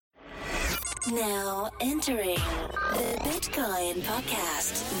Now entering the Bitcoin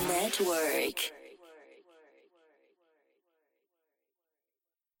Podcast Network.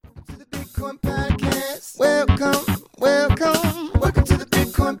 To the Bitcoin Podcast. Welcome to the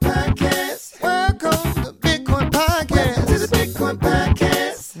Bitcoin Podcast. Welcome to the Bitcoin Podcast. To the Bitcoin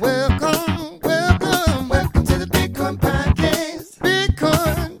Podcast. Welcome to the Bitcoin Podcast.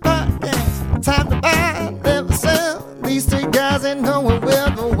 Bitcoin Podcast. Time to buy, never sell. These three guys ain't knowing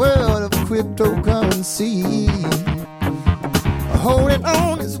well the world of cryptocurrency. Holding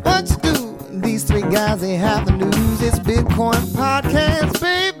on is what you do. These three guys, they have the news. It's Bitcoin Podcast,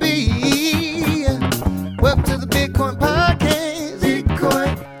 baby. Welcome to the Bitcoin Podcast.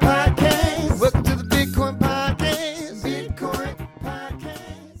 Bitcoin Podcast. Welcome to the Bitcoin Podcast. Bitcoin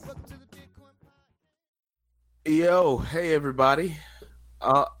Podcast. Welcome to the Bitcoin Podcast. Yo, hey everybody.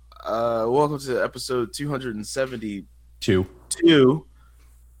 Welcome to episode 272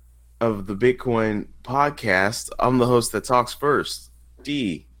 of the Bitcoin Podcast. I'm the host that talks first,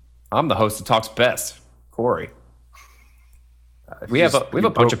 D. I'm the host that talks best, Corey. We have a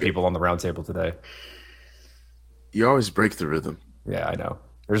bunch of people on the roundtable today. You always break the rhythm. Yeah, I know.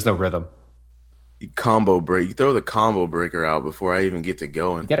 There's no rhythm. You throw the combo breaker out before I even get to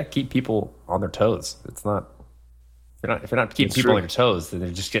going. You got to keep people on their toes. It's not if you're not keeping people on your toes, then they're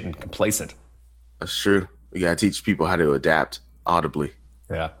just getting complacent. That's true. You gotta teach people how to adapt audibly.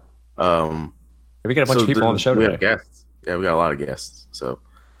 Yeah. We got a bunch of people on the show today. We have guests. Yeah, we got a lot of guests. So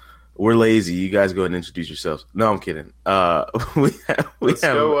we're lazy. You guys go ahead and introduce yourselves. No, I'm kidding. Let's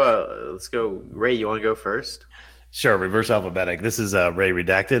go. Ray, you want to go first? Sure, reverse alphabetic. This is Ray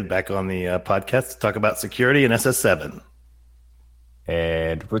Redacted back on the podcast to talk about security and SS7.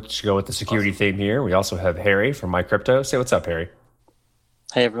 And we'll just go with the security theme here. We also have Harry from MyCrypto. Say what's up, Harry.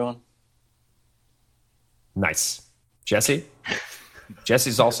 Hey, everyone. Nice. Jessie?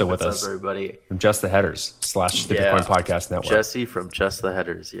 Jesse's also with us. What's up, everybody? From Just the Headers / the Bitcoin Podcast Network. Jesse from Just the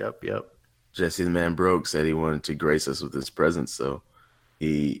Headers. Yep. Jesse the man broke said he wanted to grace us with his presence, so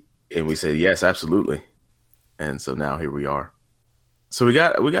we said yes, absolutely. And so now here we are. So we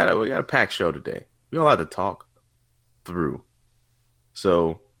got a packed show today. We got a lot to talk through.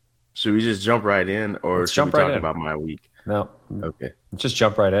 So should we just jump right in, or should we talk about my week? No. Okay. Just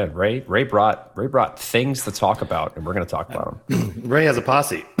jump right in. Ray brought things to talk about, and we're going to talk about them. Ray has a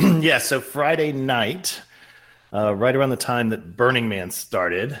posse. Yeah, so Friday night, right around the time that Burning Man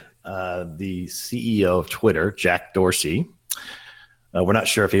started, the CEO of Twitter, Jack Dorsey, we're not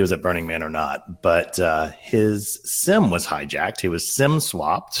sure if he was at Burning Man or not, but his SIM was hijacked. He was SIM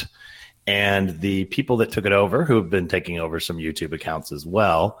swapped. And the people that took it over, who have been taking over some YouTube accounts as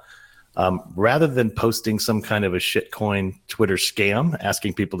well, rather than posting some kind of a shitcoin Twitter scam,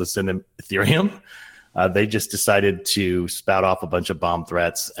 asking people to send them Ethereum, they just decided to spout off a bunch of bomb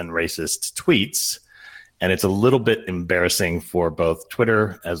threats and racist tweets. And it's a little bit embarrassing for both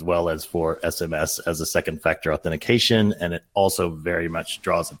Twitter as well as for SMS as a second factor authentication. And it also very much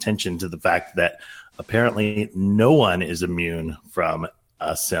draws attention to the fact that apparently no one is immune from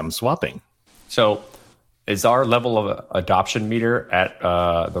SIM swapping. So is our level of adoption meter at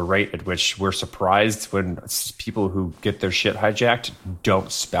the rate at which we're surprised when people who get their shit hijacked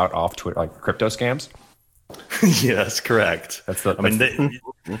don't spout off Twitter like crypto scams? Yes, correct. The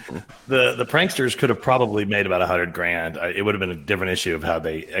pranksters could have probably made about $100,000. It would have been a different issue of how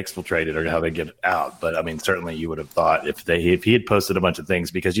they exfiltrated or how they get it out. But I mean, certainly you would have thought if he had posted a bunch of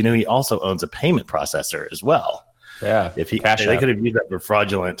things, because he also owns a payment processor as well. Yeah, they could have used that for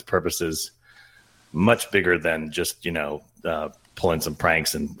fraudulent purposes, much bigger than just pulling some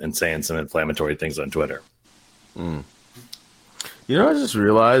pranks and saying some inflammatory things on Twitter. You know, what I just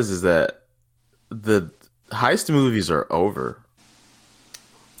realized is that the heist movies are over.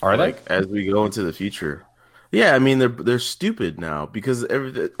 Are they? As we go into the future? Yeah, I mean they're stupid now because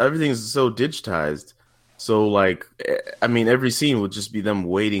everything's so digitized. So every scene would just be them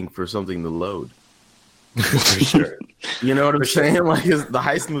waiting for something to load. For sure. You know what I'm saying? The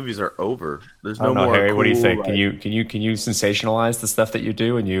heist movies are over. There's no more. Harry, cool, what do you think? Can you sensationalize the stuff that you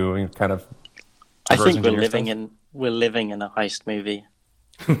do and you kind of? I think we're living in a heist movie.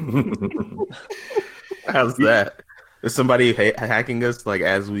 How's that? Is somebody hacking us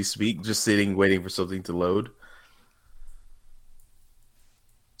as we speak, just sitting waiting for something to load?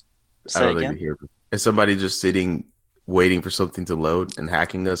 Say I don't again? think you hear me. Is somebody just sitting waiting for something to load and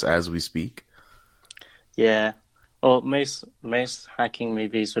hacking us as we speak? Yeah. Well, most hacking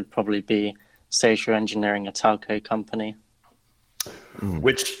movies would probably be social engineering a telco company.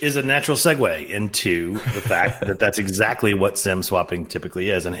 which is a natural segue into the fact that that's exactly what SIM swapping typically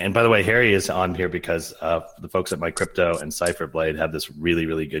is. And by the way, Harry is on here because the folks at MyCrypto and Cypherblade have this really,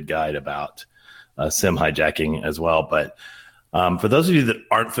 really good guide about SIM hijacking as well. But for those of you that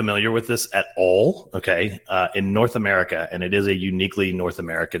aren't familiar with this at all, okay, in North America, and it is a uniquely North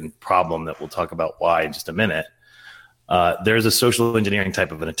American problem that we'll talk about why in just a minute, there's a social engineering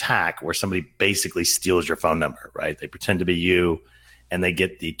type of an attack where somebody basically steals your phone number, right? They pretend to be you and they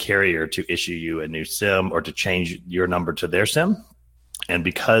get the carrier to issue you a new SIM or to change your number to their SIM. And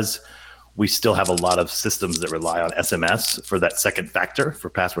because we still have a lot of systems that rely on SMS for that second factor for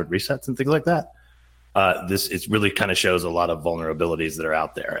password resets and things like that, it really kind of shows a lot of vulnerabilities that are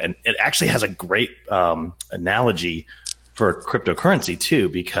out there. And it actually has a great analogy for cryptocurrency too,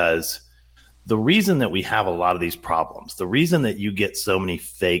 because the reason that we have a lot of these problems, the reason that you get so many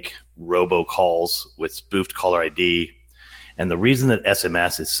fake robocalls with spoofed caller ID, and the reason that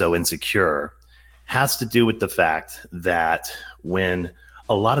SMS is so insecure has to do with the fact that when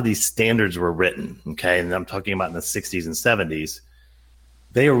a lot of these standards were written, okay, and I'm talking about in the 60s and 70s,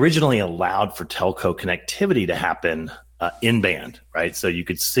 they originally allowed for telco connectivity to happen in band, right? So you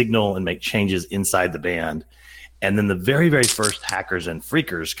could signal and make changes inside the band. And then the very, very first hackers and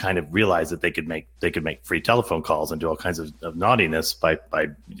freakers kind of realized that they could make free telephone calls and do all kinds of naughtiness by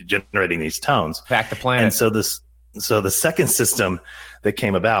generating these tones. Back the planet. And so the second system that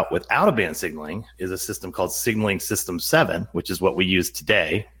came about with out-of-band signaling is a system called Signaling System 7, which is what we use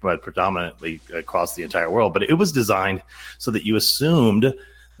today, but predominantly across the entire world. But it was designed so that you assumed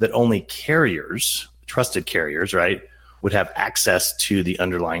that only carriers, trusted carriers, right, would have access to the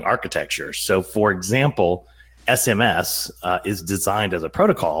underlying architecture. So, for example, SMS is designed as a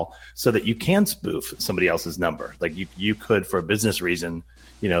protocol so that you can spoof somebody else's number. Like you could, for a business reason,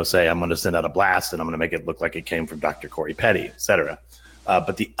 say I'm going to send out a blast and I'm going to make it look like it came from Dr. Corey Petty, et cetera.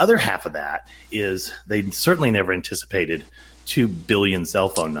 But the other half of that is they certainly never anticipated 2 billion cell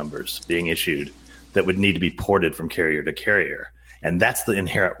phone numbers being issued that would need to be ported from carrier to carrier. And that's the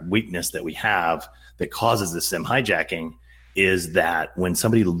inherent weakness that we have that causes the SIM hijacking, is that when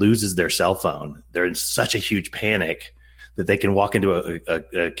somebody loses their cell phone, they're in such a huge panic that they can walk into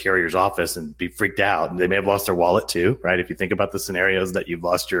a carrier's office and be freaked out. And they may have lost their wallet too, right? If you think about the scenarios that you've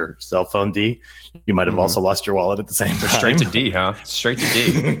lost your cell phone, D, you might have also lost your wallet at the same time. Straight to D, huh? Straight to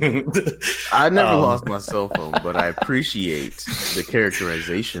D. I never lost my cell phone, but I appreciate the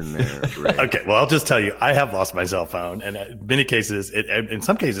characterization there, Ray. Okay, well, I'll just tell you, I have lost my cell phone. And in many cases, in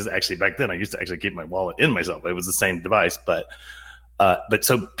some cases, actually, back then, I used to actually keep my wallet in my cell phone. It was the same device, but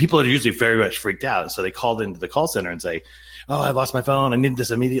so people are usually very much freaked out. So they called into the call center and say, "Oh, I lost my phone. I need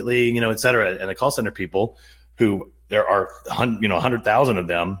this immediately," et cetera. And the call center people, who there are 100,000 of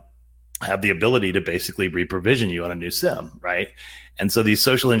them, have the ability to basically re-provision you on a new SIM, right? And so these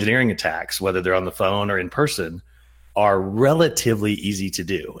social engineering attacks, whether they're on the phone or in person, are relatively easy to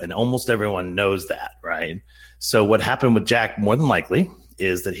do. And almost everyone knows that, right? So what happened with Jack, more than likely,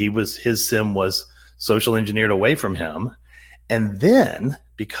 is that his SIM was social engineered away from him. And then,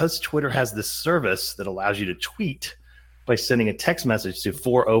 because Twitter has this service that allows you to tweet by sending a text message to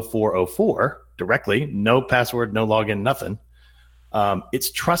 40404 directly, no password, no login, nothing,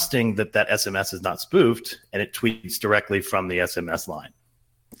 it's trusting that SMS is not spoofed, and it tweets directly from the SMS line.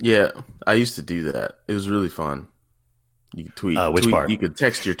 Yeah, I used to do that. It was really fun. You could tweet. Which part? You could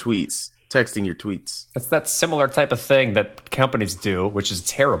text your tweets. Texting your tweets. It's that similar type of thing that companies do, which is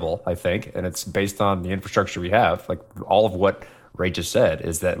terrible, I think, and it's based on the infrastructure we have. Like all of what Ray just said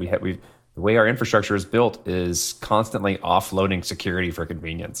is that the way our infrastructure is built is constantly offloading security for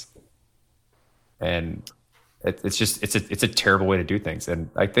convenience, and it's a terrible way to do things. And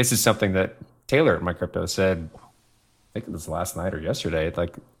like this is something that Taylor at MyCrypto said, I think it was last night or yesterday.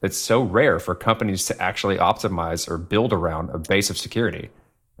 Like it's so rare for companies to actually optimize or build around a base of security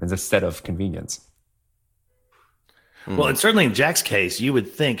instead of convenience. Well, and certainly in Jack's case, you would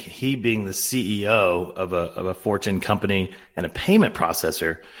think he being the CEO of a Fortune company and a payment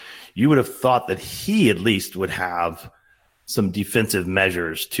processor, you would have thought that he at least would have some defensive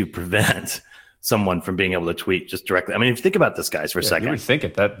measures to prevent someone from being able to tweet just directly. I mean, if you think about this, guys, for a second. You would think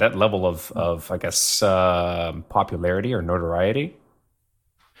at that level of I guess, popularity or notoriety.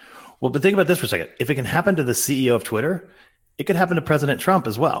 Well, but think about this for a second. If it can happen to the CEO of Twitter, it could happen to President Trump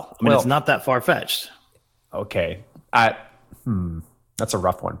as well. I mean, it's not that far-fetched. Okay. That's a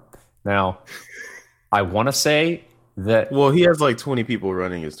rough one. Now, I want to say that... Well, he has like 20 people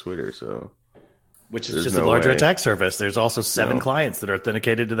running his Twitter, so... Which is There's just no a larger way. attack surface. There's also 7 clients that are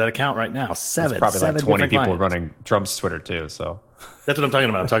authenticated to that account right now. There's probably like 20 people clients. running Trump's Twitter too. So That's what I'm talking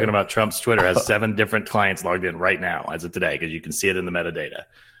about. I'm talking about Trump's Twitter has 7 different clients logged in right now as of today, because you can see it in the metadata.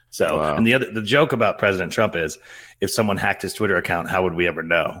 So, Wow. and the joke about President Trump is, if someone hacked his Twitter account, how would we ever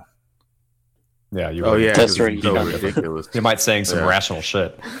know? yeah, you. Oh yeah, That's 'cause really it's so dumb. ridiculous. You might saying some Yeah. rational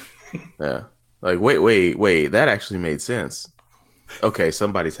shit. Yeah. Like, wait. That actually made sense. Okay,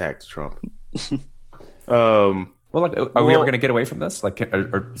 somebody's hacked Trump. Well, like, are we Well- ever going to get away from this? Like,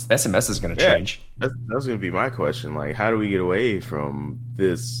 or SMS is going to Yeah. change. That's going to be my question. Like, how do we get away from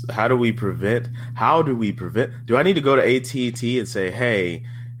this? How do we prevent? Do I need to go to AT&T and say, hey,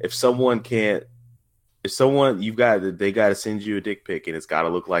 if someone they got to send you a dick pic and it's got to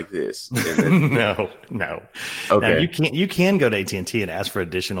look like this. And then, No. okay. Now, you can go to AT&T and ask for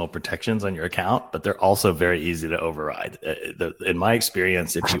additional protections on your account, but they're also very easy to override. In my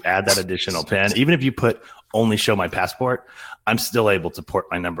experience, if you add that additional PIN, even if you put only show my passport, I'm still able to port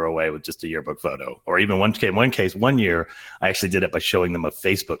my number away with just a yearbook photo. Or even one year, I actually did it by showing them a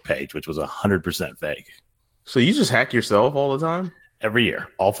Facebook page, which was 100% fake. So you just hack yourself all the time? Every year,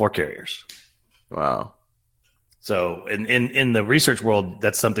 all 4 carriers. Wow. So in the research world,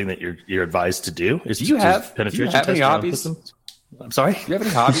 that's something that you're advised to do. Is Do you to have penetration any test your own hobbies? systems. I'm sorry. Do you have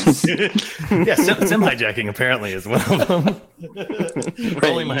any hobbies? Yeah, sim hijacking apparently is one of them.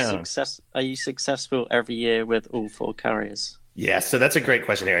 Rolling my own. Are you successful every year with all 4 carriers? Yeah, so that's a great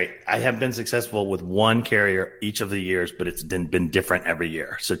question, Harry. I have been successful with one carrier each of the years, but it's been different every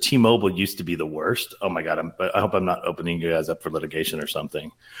year. So T-Mobile used to be the worst. Oh my God, I hope I'm not opening you guys up for litigation or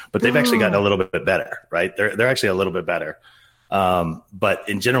something. But they've actually gotten a little bit better, right? They're actually a little bit better. But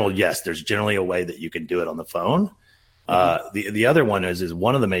in general, yes, there's generally a way that you can do it on the phone. The other one is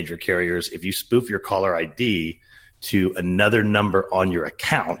one of the major carriers. If you spoof your caller ID to another number on your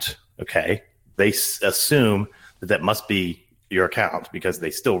account, okay, they assume that must be your account because they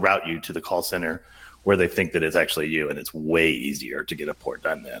still route you to the call center where they think that it's actually you, and it's way easier to get a port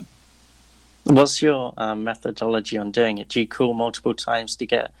done then. What's your methodology on doing it? Do you call multiple times to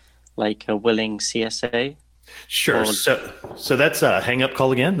get like a willing CSA? Sure. So that's a hang up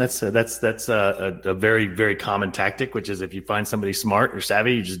call again. That's a very, very common tactic, which is if you find somebody smart or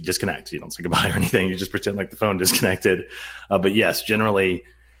savvy, you just disconnect. You don't say goodbye or anything. You just pretend like the phone disconnected. But yes, generally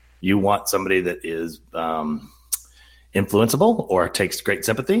you want somebody that is influenceable or takes great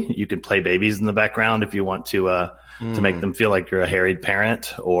sympathy. You can play babies in the background if you want to make them feel like you're a harried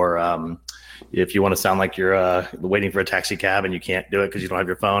parent, or if you want to sound like you're waiting for a taxi cab and you can't do it because you don't have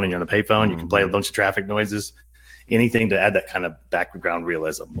your phone and you're on a payphone, you can play a bunch of traffic noises. Anything to add that kind of background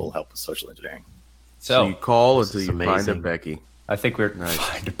realism will help with social engineering. So you call until is you find a amazing. Becky. I think we're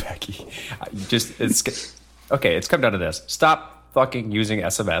find a Becky. It's come down to this. Stop fucking using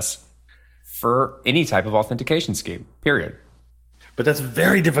SMS for any type of authentication scheme. Period. But that's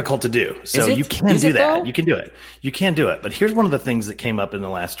very difficult to do. So it? you can Is do it, that. though? You can do it. You can do it. But here's one of the things that came up in the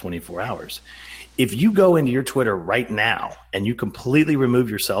last 24 hours. If you go into your Twitter right now and you completely remove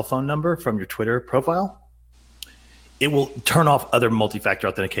your cell phone number from your Twitter profile, it will turn off other multi-factor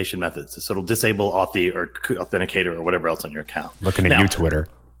authentication methods. So it'll disable Authy or Authenticator or whatever else on your account. Looking at Now, you, Twitter.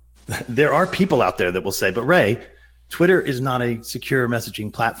 there are people out there that will say, but Ray, Twitter is not a secure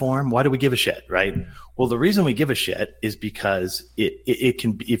messaging platform. Why do we give a shit, right? Well, the reason we give a shit is because it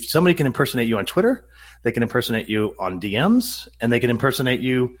can be, if somebody can impersonate you on Twitter, they can impersonate you on DMs, and they can impersonate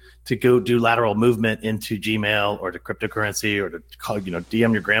you to go do lateral movement into Gmail or to cryptocurrency or to call,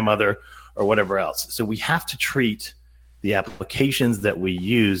 DM your grandmother or whatever else. So we have to treat the applications that we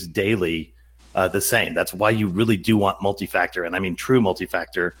use daily the same. That's why you really do want multi-factor, and I mean true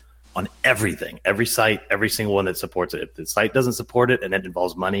multi-factor, on everything, every site, every single one that supports it. If the site doesn't support it and it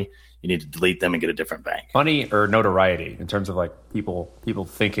involves money, you need to delete them and get a different bank. Money or notoriety in terms of like people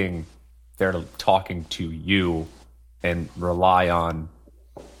thinking they're talking to you and rely on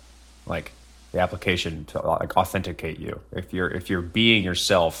like the application to like authenticate you. If you're being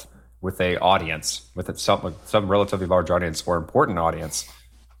yourself with a audience, with some relatively large audience or important audience,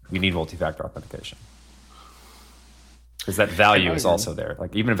 you need multi-factor authentication. Because that value is also there.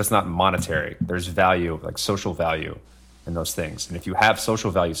 Like even if it's not monetary, there's value, like social value in those things. And if you have social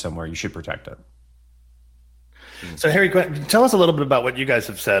value somewhere, you should protect it. So Harry, tell us a little bit about what you guys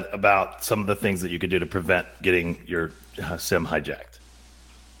have said about some of the things that you could do to prevent getting your SIM hijacked.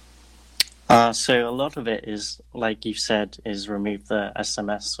 So a lot of it is, like you said, is remove the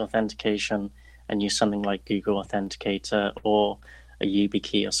SMS authentication and use something like Google Authenticator or a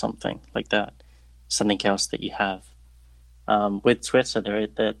YubiKey or something like that. Something else that you have. With Twitter,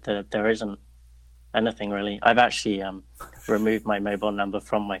 there isn't anything really. I've actually removed my mobile number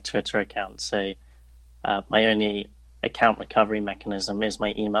from my Twitter account, so My only account recovery mechanism is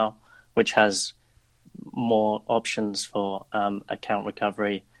my email, which has more options for account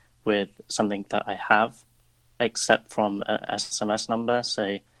recovery with something that I have, except from a SMS number.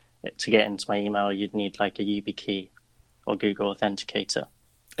 So to get into my email, you'd need like a YubiKey or Google Authenticator.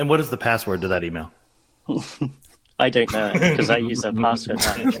 And what is the password to that email? I don't know because I use a password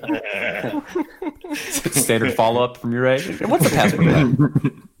manager. Standard follow-up from your age. What's the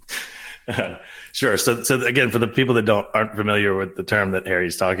password? Sure. So again, for the people that aren't familiar with the term that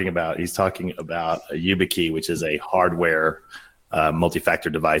Harry's talking about, he's talking about a YubiKey, which is a hardware multi-factor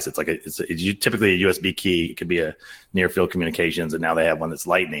device. It's typically a USB key. It could be a near-field communications, and now they have one that's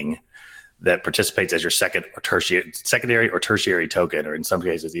Lightning that participates as your secondary or tertiary token, or in some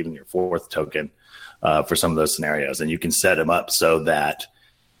cases even your fourth token for some of those scenarios. And you can set them up so that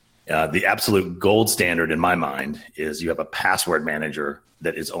the absolute gold standard in my mind is you have a password manager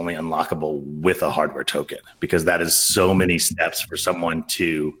that is only unlockable with a hardware token, because that is so many steps for someone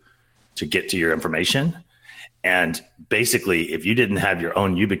to get to your information. And basically, if you didn't have your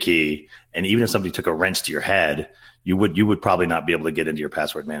own YubiKey, and even if somebody took a wrench to your head, you would probably not be able to get into your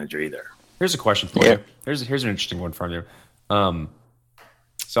password manager either. Here's a question for you. Here's an interesting one from you.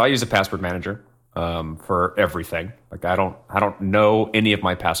 So I use a password manager for everything. Like I don't know any of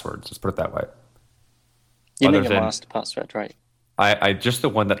my passwords. Let's put it that way. You mean your master password, right? I just the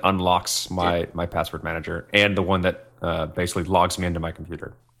one that unlocks my password manager, and the one that basically logs me into my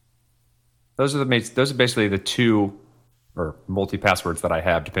computer. Those are basically the two or multi passwords that I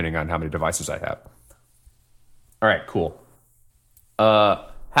have, depending on how many devices I have. All right, cool.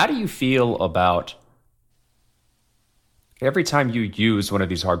 How do you feel about every time you use one of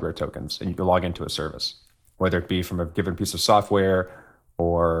these hardware tokens and you log into a service, whether it be from a given piece of software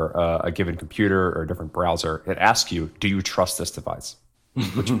or a given computer or a different browser, it asks you, do you trust this device?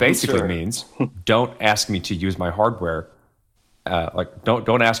 Which basically means don't ask me to use my hardware.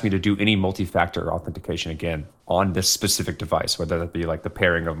 Don't ask me to do any multi-factor authentication again on this specific device, whether that be like the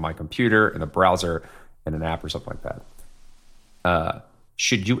pairing of my computer and the browser and an app or something like that.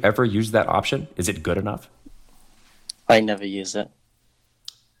 Should you ever use that option? Is it good enough? I never use it.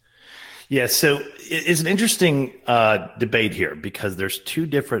 Yeah, so it's an interesting debate here, because there's two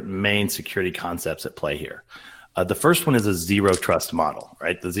different main security concepts at play here. The first one is a zero trust model,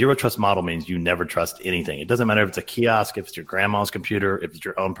 right? The zero trust model means you never trust anything. It doesn't matter if it's a kiosk, if it's your grandma's computer, if it's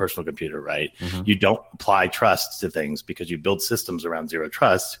your own personal computer, right? Mm-hmm. You don't apply trust to things because you build systems around zero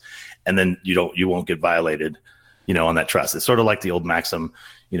trust, and then you won't get violated, on that trust. It's sort of like the old maxim,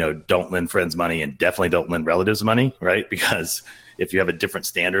 don't lend friends money and definitely don't lend relatives money, right? Because if you have a different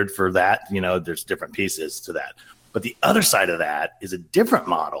standard for that, there's different pieces to that. But the other side of that is a different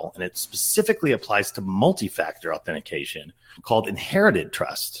model, and it specifically applies to multi-factor authentication called inherited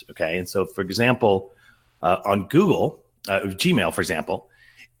trust. Okay. And so, for example, on Google, Gmail, for example,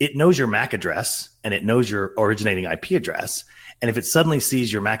 it knows your MAC address and it knows your originating IP address. And if it suddenly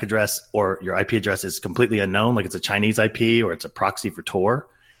sees your MAC address or your IP address is completely unknown, like it's a Chinese IP or it's a proxy for Tor,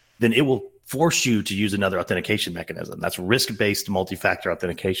 then it will force you to use another authentication mechanism. That's risk-based multi-factor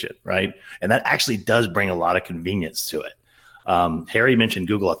authentication, right? And that actually does bring a lot of convenience to it. Harry mentioned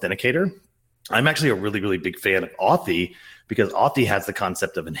Google Authenticator. I'm actually a really, really big fan of Authy, because Authy has the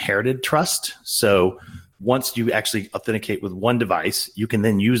concept of inherited trust. So once you actually authenticate with one device, you can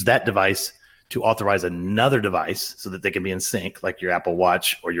then use that device to authorize another device so that they can be in sync, like your Apple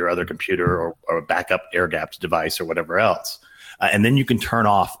Watch or your other computer or a backup air-gapped device or whatever else. And then you can turn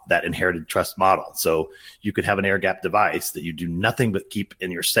off that inherited trust model. So you could have an air-gapped device that you do nothing but keep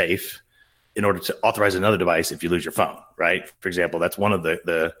in your safe in order to authorize another device if you lose your phone, right? For example, that's one of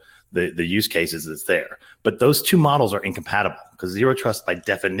the use cases that's there. But those two models are incompatible, because zero trust by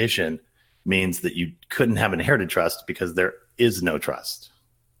definition means that you couldn't have inherited trust because there is no trust.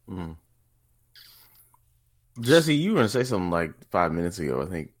 Mm-hmm. Jessie, you were going to say something like 5 minutes ago.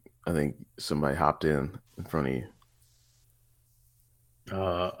 I think somebody hopped in front of you.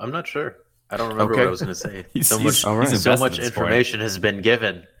 I'm not sure. I don't remember what I was going to say. So much information has been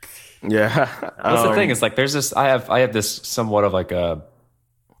given. Yeah. That's the thing. It's like there's this. I have this somewhat of like a,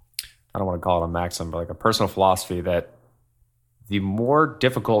 I don't want to call it a maxim, but like a personal philosophy that the more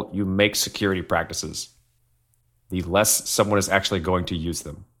difficult you make security practices, the less someone is actually going to use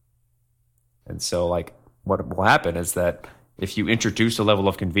them. And so, like, what will happen is that if you introduce a level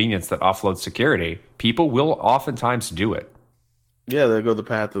of convenience that offloads security, people will oftentimes do it. Yeah, they'll go the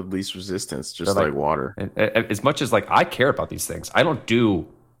path of least resistance, just like water. And as much as like I care about these things, I don't do.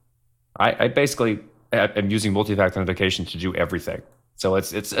 I basically am using multi-factor authentication to do everything. So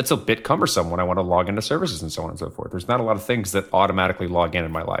it's a bit cumbersome when I want to log into services and so on and so forth. There's not a lot of things that automatically log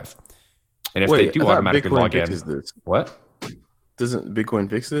in my life. And if they do automatically log in, what? Doesn't Bitcoin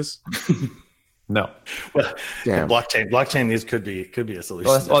fix this? No. Well, damn. Blockchain could be a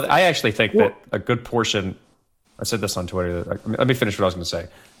solution. Well, I actually think that a good portion. I said this on Twitter. Let me finish what I was going to say.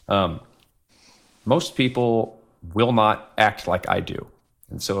 Most people will not act like I do,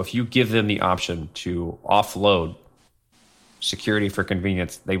 and so if you give them the option to offload security for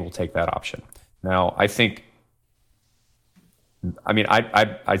convenience, they will take that option. Now, I think. I mean,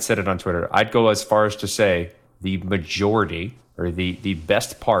 I said it on Twitter. I'd go as far as to say the majority or the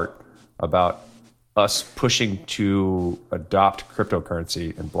best part about us pushing to adopt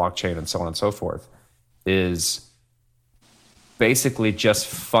cryptocurrency and blockchain and so on and so forth is basically just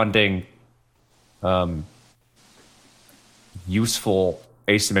funding useful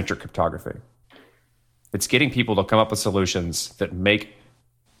asymmetric cryptography. It's getting people to come up with solutions that make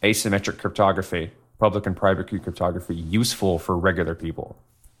asymmetric cryptography, public and private key cryptography, useful for regular people.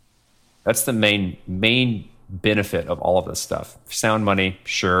 That's the main benefit of all of this stuff. Sound money,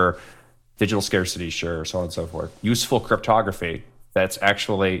 sure. Digital scarcity, sure, so on and so forth. Useful cryptography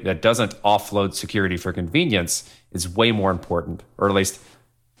that doesn't offload security for convenience is way more important, or at least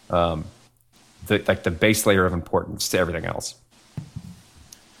the base layer of importance to everything else.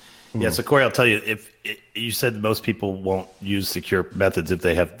 Yeah, so Corey, I'll tell you, if you said most people won't use secure methods if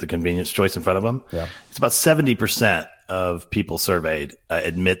they have the convenience choice in front of them. Yeah. It's about 70% of people surveyed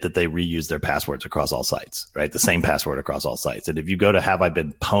admit that they reuse their passwords across all sites, right? The same password across all sites. And if you go to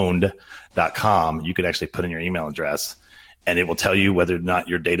haveibeenpwned.com, you can actually put in your email address and it will tell you whether or not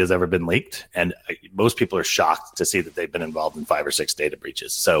your data has ever been leaked. And most people are shocked to see that they've been involved in 5 or 6 data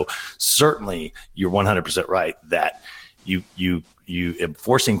breaches. So certainly you're 100% right that you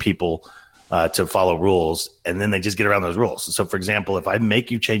forcing people to follow rules, and then they just get around those rules. So for example, if I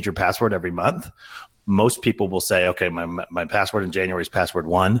make you change your password every month, most people will say, okay, my password in January is password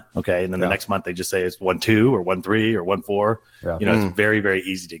 1. Okay. And then the next month they just say it's 1.2 or 1.3 or 1.4. Yeah. It's very, very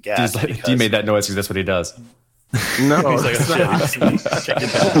easy to guess. He made that noise because that's what he does. No, he's like, I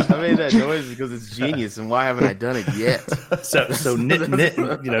made that noise because it's genius, and why haven't I done it yet? So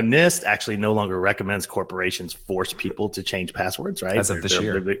NIST actually no longer recommends corporations force people to change passwords, right? As of this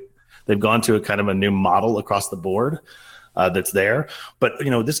year. They've gone to a kind of a new model across the board that's there. But,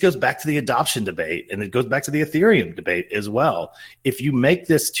 this goes back to the adoption debate, and it goes back to the Ethereum debate as well. If you make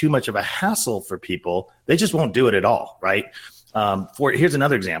this too much of a hassle for people, they just won't do it at all, right? Here's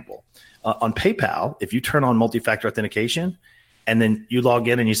another example. On PayPal, if you turn on multi-factor authentication and then you log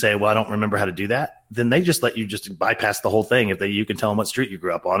in and you say, well, I don't remember how to do that, then they just let you just bypass the whole thing if you can tell them what street you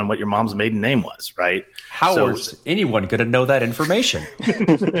grew up on and what your mom's maiden name was, right? How is anyone going to know that information?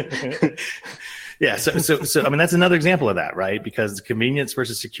 Yeah, so I mean, that's another example of that, right? Because convenience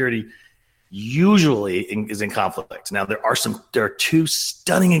versus security usually is in conflict. Now, there are 2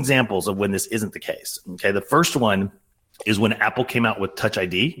 stunning examples of when this isn't the case. Okay, the first one is when Apple came out with Touch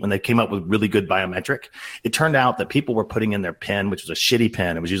ID, when they came up with really good biometric. It turned out that people were putting in their PIN, which was a shitty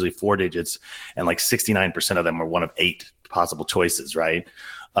PIN. It was usually 4 digits, and like 69% of them were one of 8 possible choices, right?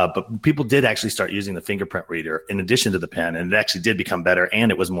 But people did actually start using the fingerprint reader in addition to the PIN, and it actually did become better,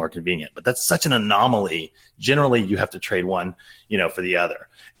 and it was more convenient. But that's such an anomaly. Generally, you have to trade one, for the other.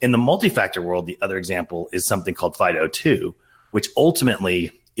 In the multi-factor world, the other example is something called FIDO2, which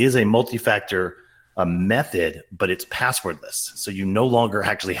ultimately is a multi-factor method, but it's passwordless. So you no longer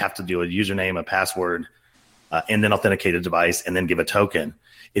actually have to do a username, a password, and then authenticate a device and then give a token.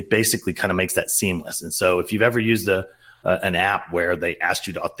 It basically kind of makes that seamless. And so if you've ever used an app where they asked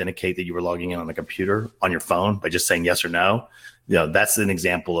you to authenticate that you were logging in on the computer on your phone by just saying yes or no, that's an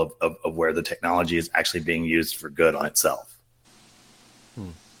example of where the technology is actually being used for good on itself.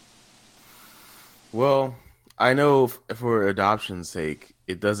 Well, I know for adoption's sake,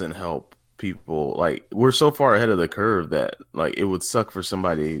 it doesn't help people. Like, we're so far ahead of the curve that like it would suck for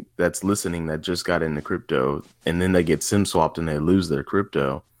somebody that's listening that just got into crypto and then they get SIM swapped and they lose their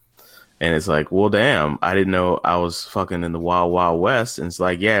crypto. And it's like, well, damn, I didn't know I was fucking in the wild, wild west. And it's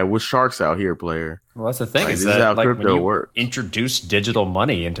like, yeah, we're sharks out here, player. Well, that's the thing. Like, this is how crypto works. Introduce digital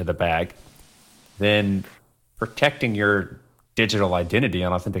money into the bag, then protecting your digital identity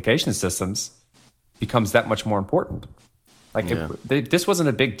and authentication systems becomes that much more important. Like, this wasn't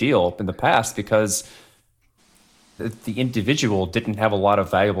a big deal in the past because the individual didn't have a lot of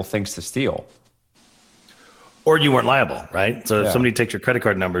valuable things to steal. Or you weren't liable, right? So if somebody takes your credit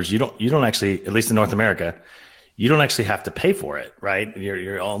card numbers, you don't actually, at least in North America, you don't actually have to pay for it, right?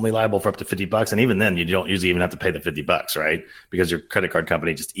 You're only liable for up to $50, and even then, you don't usually even have to pay the $50, right? Because your credit card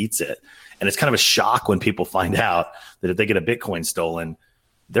company just eats it. And it's kind of a shock when people find out that if they get a Bitcoin stolen,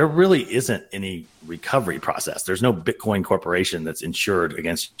 there really isn't any recovery process. There's no Bitcoin corporation that's insured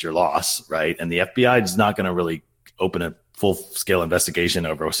against your loss, right? And the FBI is not going to really open a full-scale investigation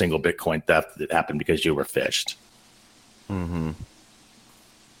over a single Bitcoin theft that happened because you were phished. Mm-hmm.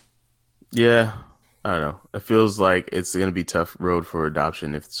 Yeah, I don't know. It feels like it's going to be a tough road for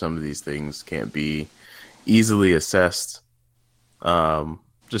adoption if some of these things can't be easily assessed,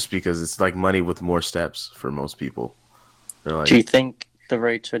 just because it's like money with more steps for most people. Like, do you think the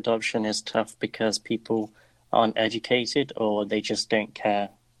road to adoption is tough because people aren't educated, or they just don't care,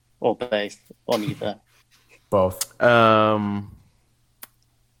 or both, or neither? Both. So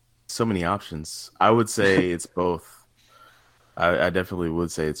many options. I would say it's both. I definitely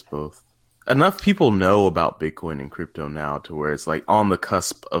would say it's both. Enough people know about Bitcoin and crypto now to where it's like on the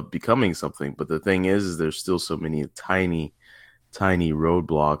cusp of becoming something. But the thing is there's still so many tiny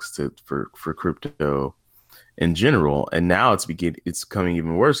roadblocks for crypto in general. And now it's becoming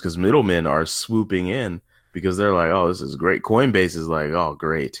even worse because middlemen are swooping in because they're like, oh, this is great. Coinbase is like, oh,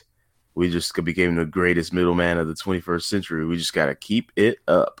 great. We just became the greatest middleman of the 21st century. We just got to keep it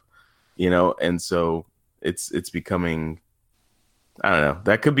up, And so it's becoming, I don't know.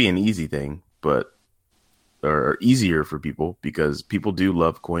 That could be an easy thing, or easier for people because people do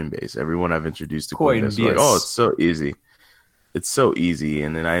love Coinbase. Everyone I've introduced to Coinbase is like, oh, it's so easy. It's so easy.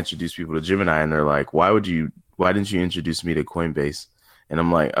 And then I introduce people to Gemini and they're like, why didn't you introduce me to Coinbase? And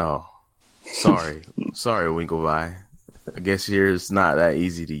I'm like, oh, sorry, Winkleby. I guess yours not that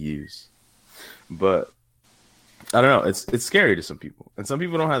easy to use. But I don't know. It's scary to some people, and some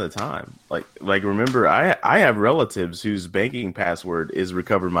people don't have the time. Like remember, I have relatives whose banking password is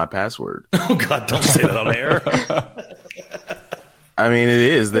recover my password. Oh God, don't say that on air. I mean, it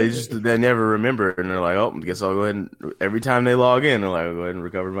is. They never remember it, and they're like, oh, I guess I'll go ahead and every time they log in, they're like, I'll go ahead and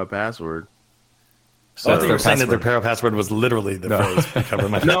recover my password. So I think you're saying that their password was literally the phrase recover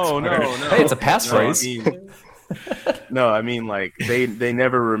my password. No. Hey, it's a passphrase. No, I mean like they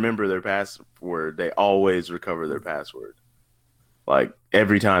never remember their password. They always recover their password. Like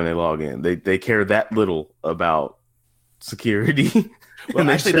every time they log in, they care that little about security. Well,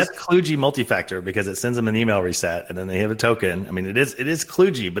 actually, that's kludgy multi-factor because it sends them an email reset and then they have a token. I mean, it is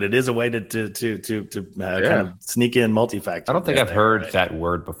kludgy, but it is a way to kind of sneak in multi-factor. I don't think I've heard that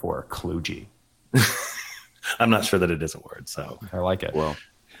word before, kludgy. I'm not sure that it is a word, so I like it. Well,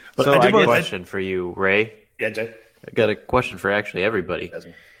 but so I have a question for you, Ray. Yeah, Jay. I got a question for actually everybody.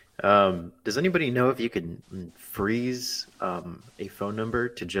 Does anybody know if you can freeze a phone number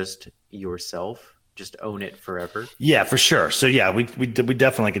to just yourself? Just own it forever? Yeah, for sure. So yeah, we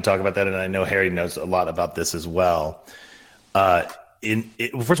definitely can talk about that, and I know Harry knows a lot about this as well. First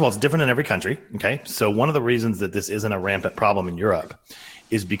of all, it's different in every country. Okay, so one of the reasons that this isn't a rampant problem in Europe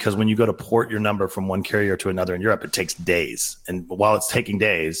is because when you go to port your number from one carrier to another in Europe, it takes days, and while it's taking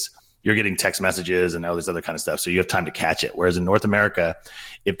days, you're getting text messages and all this other kind of stuff. So you have time to catch it. Whereas in North America,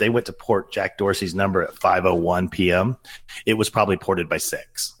 if they went to port Jack Dorsey's number at 5:01 p.m., it was probably ported by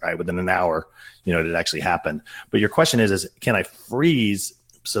 6, right? Within an hour, it actually happened. But your question is can I freeze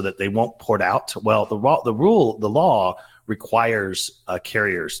so that they won't port out? Well, the law requires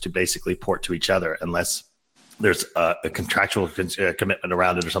carriers to basically port to each other unless there's a contractual commitment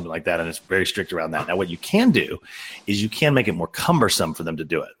around it or something like that, and it's very strict around that. Now, what you can do is you can make it more cumbersome for them to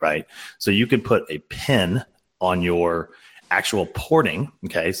do it, right? So you could put a pin on your actual porting,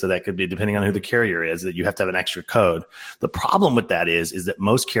 okay? So that could be, depending on who the carrier is, that you have to have an extra code. The problem with that is that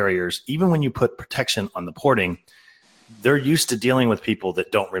most carriers, even when you put protection on the porting, they're used to dealing with people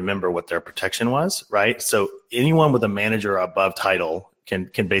that don't remember what their protection was, right? So anyone with a manager or above title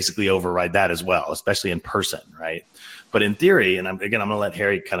can basically override that as well, especially in person, right? But in theory, and I'm going to let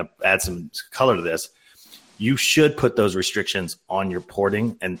Harry kind of add some color to this, you should put those restrictions on your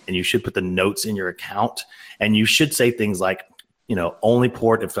porting, and you should put the notes in your account, and you should say things like, only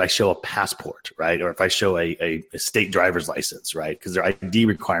port if I show a passport, right? Or if I show a state driver's license, right? Because their ID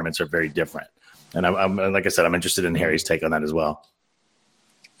requirements are very different. And I'm like I said, I'm interested in Harry's take on that as well.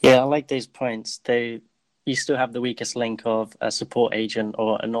 Yeah, I like those points. You still have the weakest link of a support agent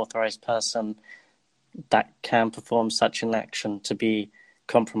or an authorized person that can perform such an action to be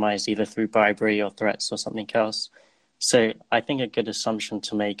compromised either through bribery or threats or something else. So I think a good assumption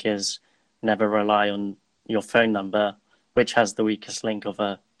to make is never rely on your phone number, which has the weakest link of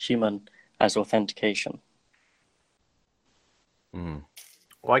a human, as authentication.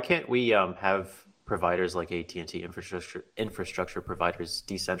 Why can't we have providers like AT&T infrastructure providers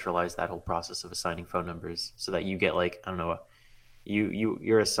decentralize that whole process of assigning phone numbers so that you get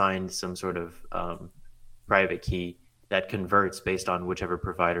you're assigned some sort of private key that converts based on whichever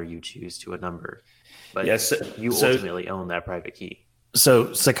provider you choose to a number, but you ultimately own that private key.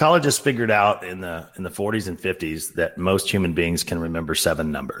 So psychologists figured out in the 40s and 50s that most human beings can remember 7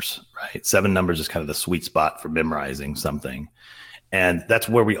 numbers, right? 7 numbers is kind of the sweet spot for memorizing something. And that's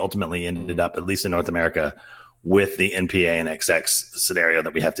where we ultimately ended up, at least in North America, with the NPA and XX scenario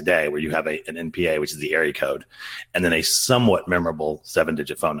that we have today, where you have an NPA, which is the area code, and then a somewhat memorable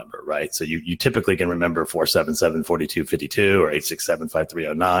 7-digit phone number, right? So you typically can remember 477-4252 or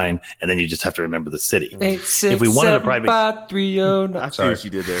 867-5309, and then you just have to remember the city. 867-5309. I see what you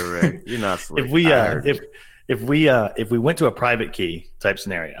did there, Ray. You're not slick. If we went to a private key type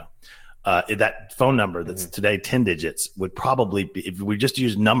scenario, that phone number that's today 10 digits would probably be, if we just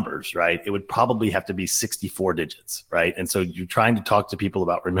use numbers, right, it would probably have to be 64 digits, right? And so you're trying to talk to people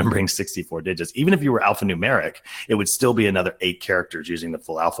about remembering 64 digits. Even if you were alphanumeric, it would still be another 8 characters using the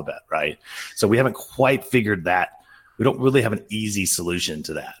full alphabet, right? So we haven't quite figured that. We don't really have an easy solution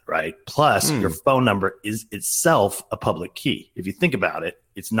to that, right? Plus, your phone number is itself a public key. If you think about it,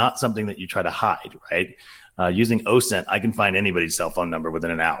 it's not something that you try to hide, right? Using OSINT, I can find anybody's cell phone number within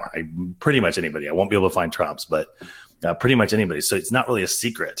an hour. Pretty much anybody. I won't be able to find Trump's, but pretty much anybody. So it's not really a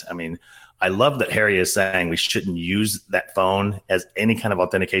secret. I mean, I love that Harry is saying we shouldn't use that phone as any kind of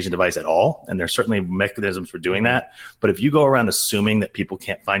authentication device at all. And there's certainly mechanisms for doing that. But if you go around assuming that people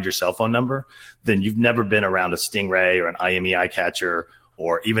can't find your cell phone number, then you've never been around a Stingray or an IMEI catcher,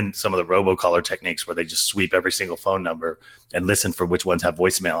 or even some of the robocaller techniques where they just sweep every single phone number and listen for which ones have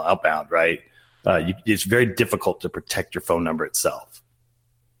voicemail outbound, right? It's very difficult to protect your phone number itself.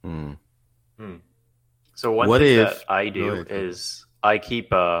 So one thing that I do is I keep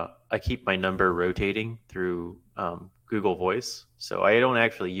my number rotating through Google Voice. So I don't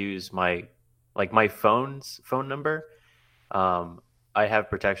actually use my phone's phone number. I have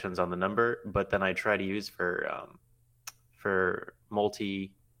protections on the number, but then I try to use for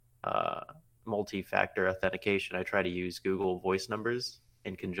multi-factor authentication. I try to use Google Voice numbers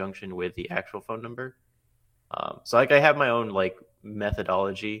in conjunction with the actual phone number. So I have my own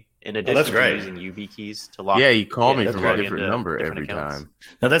methodology in addition to using YubiKeys to lock. Yeah, you call me from a different number every time.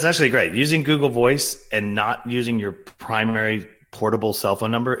 No, that's actually great. Using Google Voice and not using your primary portable cell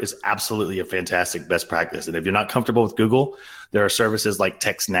phone number is absolutely a fantastic best practice. And if you're not comfortable with Google, there are services like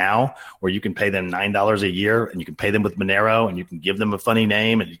Text Now where you can pay them $9 a year, and you can pay them with Monero, and you can give them a funny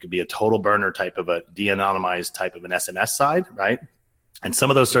name, and you can be a total burner type of a de-anonymized type of an SMS side, right? And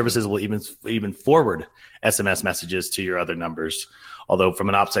some of those services will even forward SMS messages to your other numbers. Although from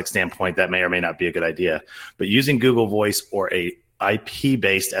an OPSEC standpoint, that may or may not be a good idea. But using Google Voice or a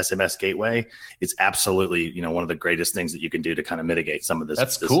IP-based SMS gateway is absolutely, one of the greatest things that you can do to kind of mitigate some of this.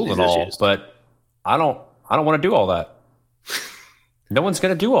 That's cool and all, but I don't want to do all that. No one's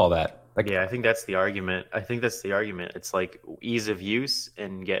going to do all that. I think that's the argument. It's ease of use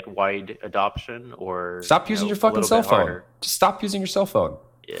and get wide adoption, or stop using your fucking cell phone. Just stop using your cell phone.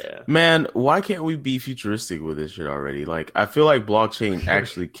 Yeah. Man, why can't we be futuristic with this shit already? I feel like blockchain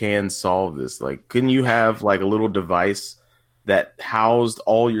actually can solve this. Couldn't you have a little device that housed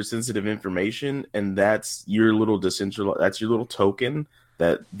all your sensitive information, and that's your little that's your little token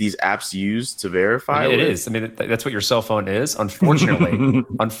that these apps use to verify? It is. That's what your cell phone is. Unfortunately,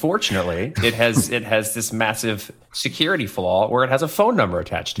 it has this massive security flaw where it has a phone number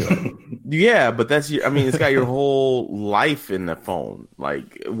attached to it. Yeah, but that's it's got your whole life in the phone.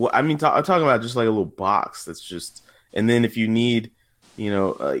 I'm talking about just a little box that's just, and then if you need,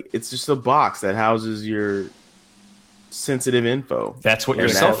 it's just a box that houses your sensitive info. That's what your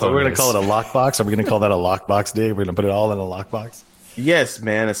cell phone is. We're going to call it a lockbox. Are we going to call that a lockbox, Dave? We're going to put it all in a lockbox? Yes,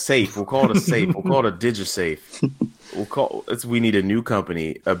 man, a safe. We'll call it a safe. We'll call it a DigiSafe. We need a new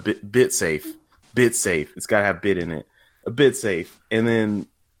company, a BitSafe. BitSafe. It's got to have bit in it. A BitSafe, and then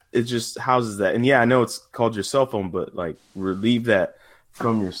it just houses that. And I know it's called your cell phone, but relieve that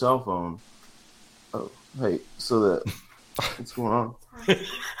from your cell phone. Oh, hey, so that what's going on?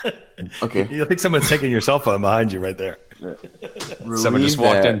 Okay, you think someone's taking your cell phone behind you right there? Someone just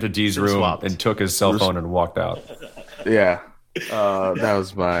walked into D's room and took his cell phone and walked out. Yeah. That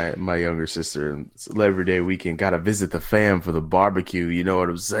was my younger sister. It's Labor Day weekend. Got to visit the fam for the barbecue. You know what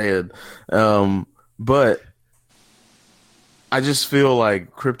I'm saying? But I just feel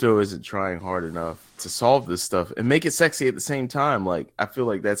like crypto isn't trying hard enough to solve this stuff and make it sexy at the same time. I feel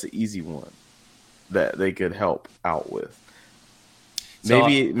like that's an easy one that they could help out with.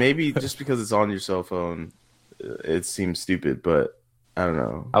 Maybe just because it's on your cell phone, it seems stupid, but I don't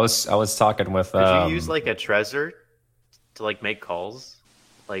know. I was talking with. Could you use a Trezor to make calls?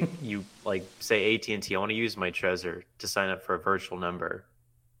 You say AT&T, I want to use my Trezor to sign up for a virtual number,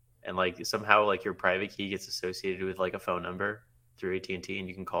 and somehow your private key gets associated with a phone number through AT&T, and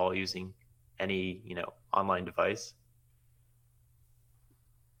you can call using any online device.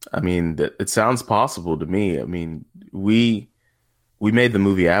 I mean, it sounds possible to me. I mean, we made the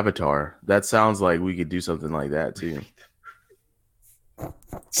movie Avatar. That sounds like we could do something like that too.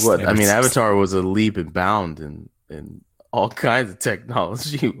 What I mean, Avatar was a leap and bound in all kinds of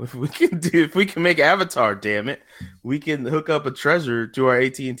technology. If we can make Avatar, damn it, we can hook up a treasure to our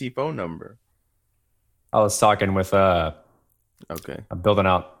AT&T phone number. I was talking with okay. I'm building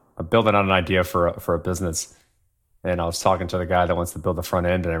out an idea for a business, and I was talking to the guy that wants to build the front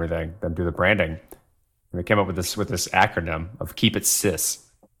end and everything, then do the branding. And we came up with this acronym of Keep It Sis,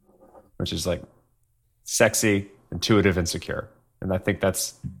 which is like sexy, intuitive, and secure. And I think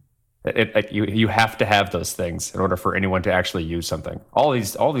that's it. You have to have those things in order for anyone to actually use something. All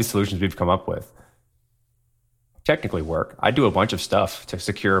these solutions we've come up with technically work. I do a bunch of stuff to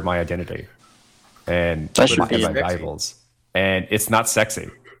secure my identity and my valuables, and it's not sexy,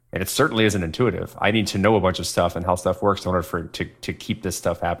 and it certainly isn't intuitive. I need to know a bunch of stuff and how stuff works in order for to keep this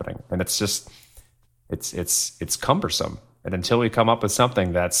stuff happening. And it's just it's cumbersome. And until we come up with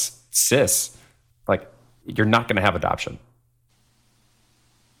something that's cis, like, you're not going to have adoption,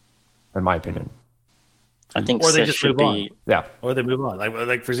 in my opinion. I think or they cis just should move on. be. Yeah, or they move on.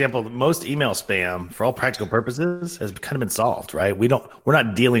 Like for example, most email spam, for all practical purposes, has kind of been solved, right? We're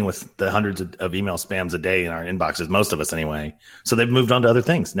not dealing with the hundreds of email spams a day in our inboxes, most of us anyway. So they've moved on to other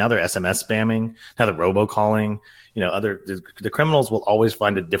things. Now they're SMS spamming. Now they're robocalling. The criminals will always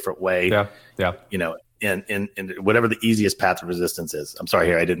find a different way. Yeah. In whatever the easiest path of resistance is. I'm sorry,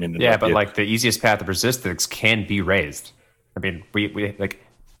 here I didn't mean to. Yeah, but like the easiest path of resistance can be raised. I mean, we like.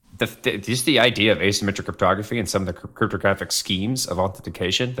 Just the idea of asymmetric cryptography and some of the cryptographic schemes of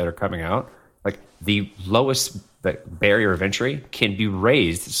authentication that are coming out, like the lowest barrier of entry can be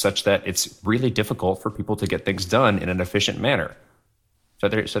raised such that it's really difficult for people to get things done in an efficient manner. So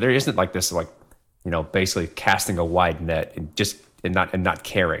there isn't like this, like, basically casting a wide net and not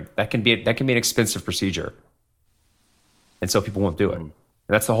caring. That can be an expensive procedure, and so people won't do it.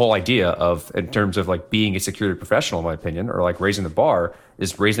 And that's the whole idea of, in terms of like being a security professional, in my opinion, or like raising the bar,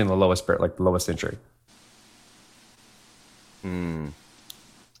 is raising the lowest entry. I'm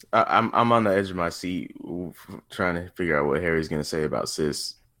on the edge of my seat trying to figure out what Harry's going to say about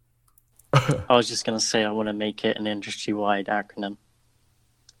cis. I was just going to say I want to make it an industry-wide acronym.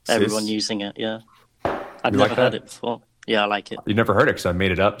 Cis? Everyone using it, yeah. I've You never like heard that? it before. Yeah, I like it. You never heard it because I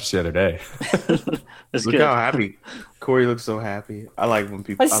made it up just the other day. It's Look good. how happy Corey looks. So happy. I like when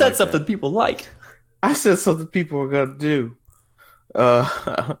people. I said like something that. people like. I said something people are gonna do.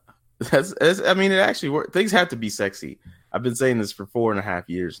 I mean, it actually works. Things have to be sexy. I've been saying this for 4.5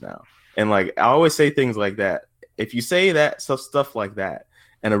 years now, and like I always say things like that. If you say that stuff like that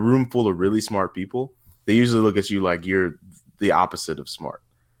in a room full of really smart people, they usually look at you like you're the opposite of smart.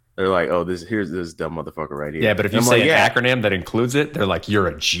 They're like, "Oh, here's this dumb motherfucker right here." Yeah, but if you I'm say like, an acronym that includes it, they're like, "You're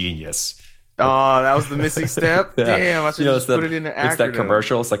a genius." Oh, that was the missing step. Yeah. Damn, I should just put it in an acronym. It's that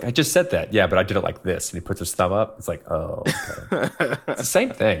commercial. It's like, I just said that. Yeah, but I did it like this. And he puts his thumb up. It's like, oh, okay. It's the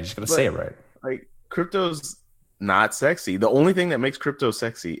same thing. You just got to say it right. Like, crypto's not sexy. The only thing that makes crypto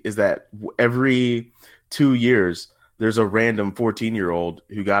sexy is that every 2 years, there's a random 14-year-old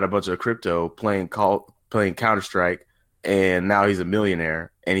who got a bunch of crypto playing Counter-Strike, and now he's a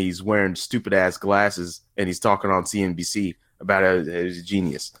millionaire, and he's wearing stupid-ass glasses, and he's talking on CNBC about how he's a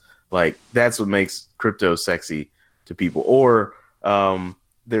genius. Like, that's what makes crypto sexy to people. Or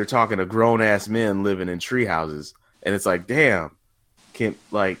they're talking to grown-ass men living in tree houses, and it's like, damn,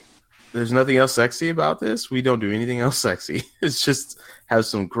 there's nothing else sexy about this? We don't do anything else sexy. It's just has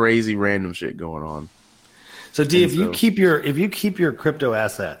some crazy random shit going on. So, D, if you keep your crypto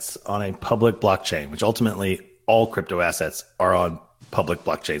assets on a public blockchain, which ultimately all crypto assets are on public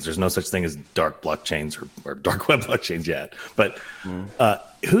blockchains. There's no such thing as dark blockchains or dark web blockchains yet. But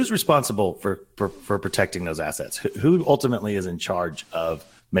who's responsible for protecting those assets? Who ultimately is in charge of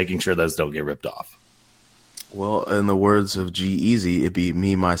making sure those don't get ripped off? Well, in the words of G-Eazy, it'd be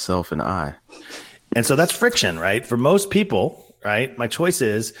me, myself, and I. And so that's friction, right? For most people, right? My choice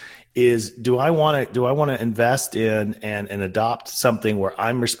is do I want to invest in and adopt something where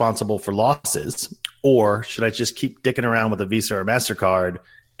I'm responsible for losses, or should I just keep dicking around with a Visa or MasterCard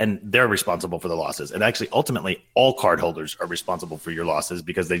and they're responsible for the losses? And actually, ultimately, all cardholders are responsible for your losses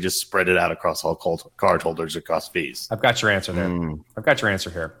because they just spread it out across all cardholders across fees. I've got your answer there. I've got your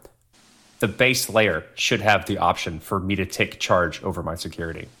answer here. The base layer should have the option for me to take charge over my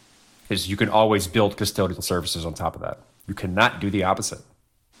security, because you can always build custodial services on top of that. You cannot do the opposite.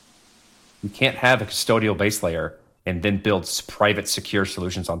 You can't have a custodial base layer and then build private secure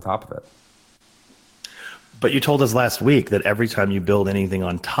solutions on top of it. But you told us last week that every time you build anything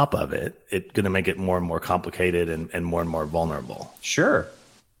on top of it, it's going to make it more and more complicated and more vulnerable. Sure.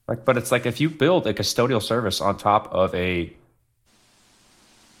 But it's like if you build a custodial service on top of a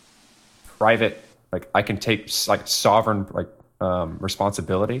private, like I can take like sovereign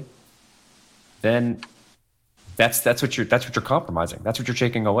responsibility, then that's what you're compromising. That's what you're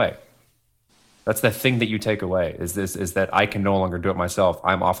taking away. That's the thing that you take away is that I can no longer do it myself.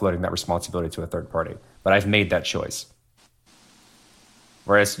 I'm offloading that responsibility to a third party, but I've made that choice.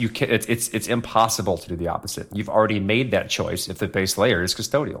 Whereas it's impossible to do the opposite. You've already made that choice if the base layer is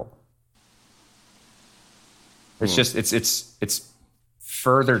custodial. It's just it's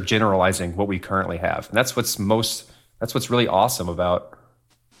further generalizing what we currently have, and that's what's really awesome about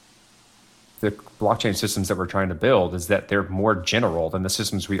the blockchain systems that we're trying to build is that they're more general than the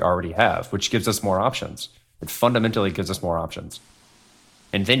systems we already have, which gives us more options. It fundamentally gives us more options.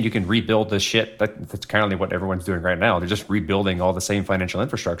 And then you can rebuild this shit. That's kind of what everyone's doing right now. They're just rebuilding all the same financial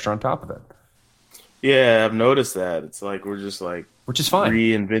infrastructure on top of it. Yeah, I've noticed that. It's like we're just like, which is fine,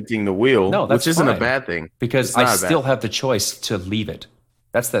 reinventing the wheel. No, that's which isn't fine, a bad thing because I still have the choice to leave it.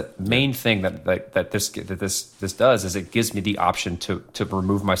 That's the main thing that this does is it gives me the option to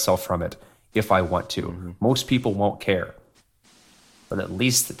remove myself from it if I want to. Mm-hmm. Most people won't care, but at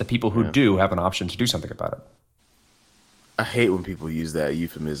least the people who do have an option to do something about it. I hate when people use that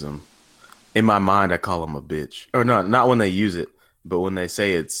euphemism. In my mind, I call them a bitch, or not when they use it, but when they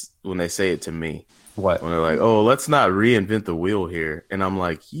say it to me. What? When they're like, "Oh, let's not reinvent the wheel here," and I'm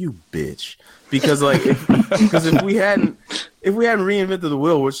like, "You bitch," because like, if we hadn't reinvented the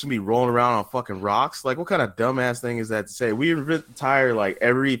wheel, we're just gonna be rolling around on fucking rocks. Like, what kind of dumbass thing is that to say? We invent the tire like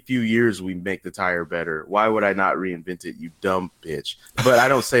every few years. We make the tire better. Why would I not reinvent it? You dumb bitch. But I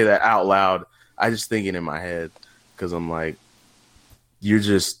don't say that out loud. I just think it in my head because I'm like, you're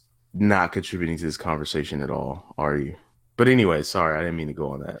just not contributing to this conversation at all, are you? But anyway, sorry, I didn't mean to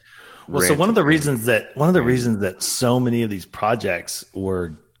go on that. Well, so one of the reasons that so many of these projects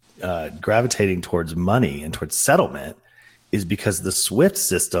were gravitating towards money and towards settlement is because the SWIFT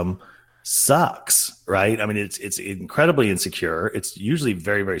system sucks, right? I mean, it's incredibly insecure. It's usually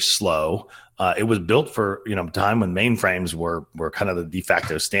very, very slow. It was built for time when mainframes were kind of the de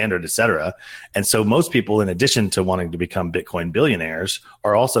facto standard, et cetera. And so most people, in addition to wanting to become Bitcoin billionaires,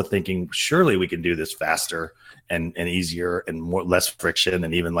 are also thinking, surely we can do this faster and easier and less friction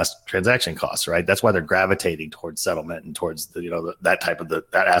and even less transaction costs, right? That's why they're gravitating towards settlement and towards that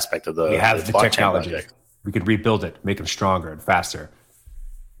aspect of the we have the technology. Project. We could rebuild it, make them stronger and faster.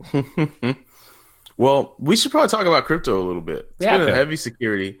 Well, we should probably talk about crypto a little bit. It's been a heavy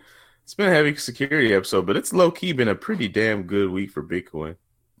security episode, but it's low key been a pretty damn good week for Bitcoin.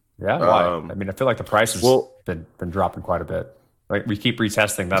 Yeah, why? I mean, I feel like the price has been dropping quite a bit. Like we keep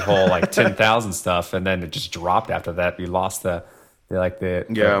retesting that whole like 10,000 stuff, and then it just dropped after that. We lost the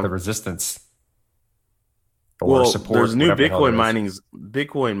resistance. Or support, there's new Bitcoin minings.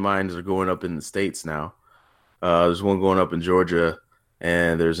 Bitcoin mines are going up in the States now. There's one going up in Georgia,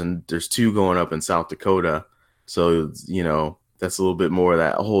 and there's two going up in South Dakota. So that's a little bit more of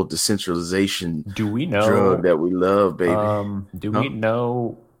that whole decentralization. Do we know drug that we love, baby? We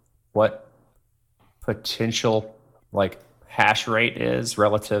know what potential hash rate is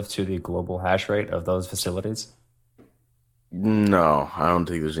relative to the global hash rate of those facilities? No, I don't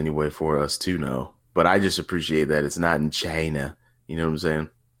think there's any way for us to know. But I just appreciate that it's not in China. You know what I'm saying?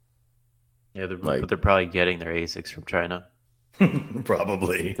 Yeah, but they're probably getting their ASICs from China.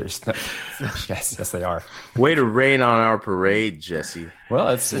 Probably. Yes, they are. Way to rain on our parade, Jesse. Well,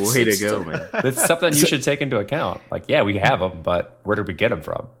 it's way to go, man. It's something you should take into account. We have them, but where did we get them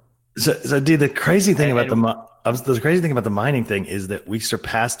from? So dude, the crazy thing about the mining thing is that we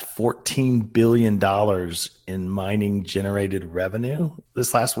surpassed $14 billion in mining generated revenue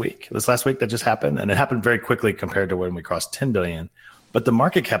this last week. That just happened, and it happened very quickly compared to when we crossed 10 billion. But the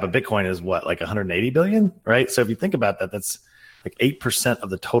market cap of Bitcoin is what, like 180 billion, right? So if you think about that, that's like 8% of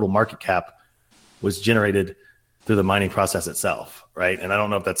the total market cap was generated through the mining process itself, right? And I don't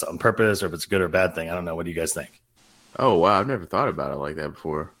know if that's on purpose or if it's a good or bad thing. I don't know. What do you guys think? Oh wow, I've never thought about it like that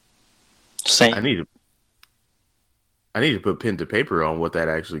before. Same. I need to put pen to paper on what that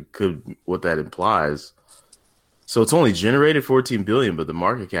implies. So it's only generated 14 billion, but the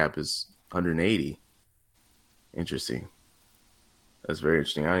market cap is 180. Interesting. That's very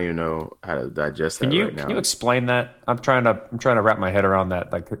interesting. I don't even know how to digest that right now. Can you explain that? I'm trying to wrap my head around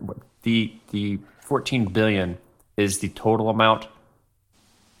that. Like the 14 billion is the total amount.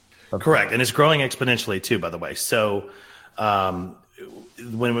 Correct, and it's growing exponentially too, by the way. So when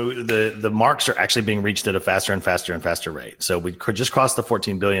the marks are actually being reached at a faster and faster and faster rate. So we could just cross the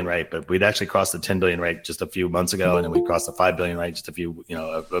 14 billion rate, but we'd actually crossed the 10 billion rate just a few months ago, and then we crossed the 5 billion rate just a few,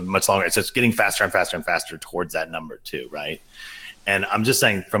 much longer. So it's getting faster and faster and faster towards that number too, right? And I'm just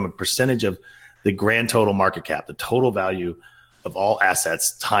saying, from a percentage of the grand total market cap, the total value of all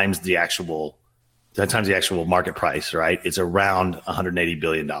assets times the actual market price, right? It's around $180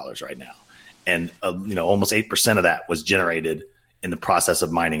 billion right now. And, almost 8% of that was generated in the process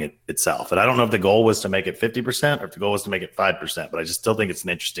of mining it itself. And I don't know if the goal was to make it 50% or if the goal was to make it 5%, but I just still think it's an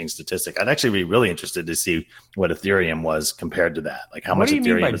interesting statistic. I'd actually be really interested to see what Ethereum was compared to that. Like how much Ethereum What do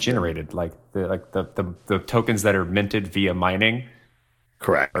you mean by generated? Like the tokens that are minted via mining,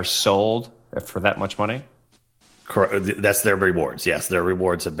 correct, are sold for that much money? Correct. That's their rewards. Yes, their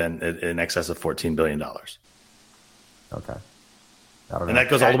rewards have been in excess of $14 billion. Okay. I don't know. And that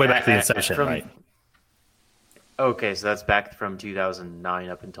goes all the way back to the inception, right? Okay, so that's back from 2009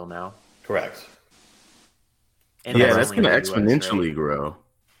 up until now. Correct. And yeah, that's going to US, exponentially right? grow.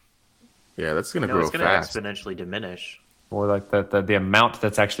 Yeah, that's going to grow it's going fast. to exponentially diminish. Or like the amount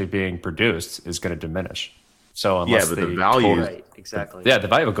that's actually being produced is going to diminish. So unless but the value, right, exactly. The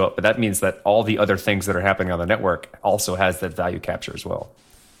value will go up, but that means that all the other things that are happening on the network also has that value capture as well.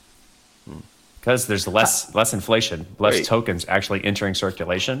 Because there's less inflation, less tokens actually entering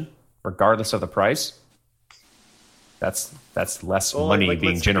circulation, regardless of the price. That's less money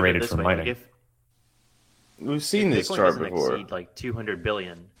being generated from mining. We've seen this chart before. Exceed like 200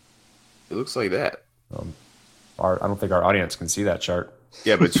 billion. It looks like that. I don't think our audience can see that chart.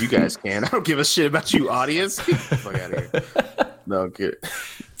 Yeah, but you guys can. I don't give a shit about you, audience. Get the fuck out of here. No, I'm kidding.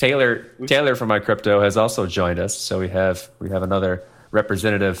 Taylor from MyCrypto has also joined us, so we have another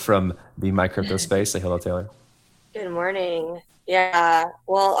representative from the MyCrypto space. Say hello, Taylor. Good morning. Yeah,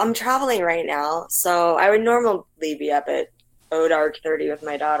 well, I'm traveling right now, so I would normally be up at dark 30 with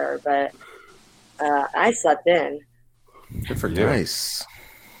my daughter, but I slept in. Good for you. Nice.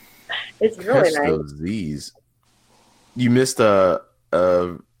 It's really Catch nice. those Z's. You missed a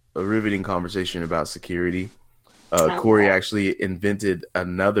riveting conversation about security. Corey actually invented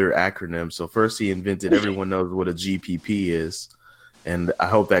another acronym. So first he invented everyone knows what a GPP is. And I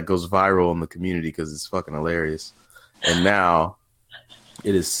hope that goes viral in the community because it's fucking hilarious. And now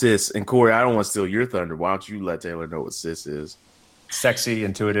it is SIS. And Corey, I don't want to steal your thunder. Why don't you let Taylor know what SIS is? Sexy,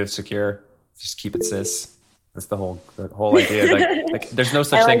 intuitive, secure. Just keep it SIS. That's the whole idea. Like there's no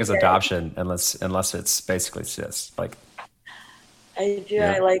such thing as adoption unless it's basically SIS. Like I do.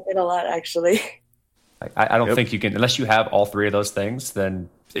 Yeah. I like it a lot, actually. I don't think you can, unless you have all three of those things, then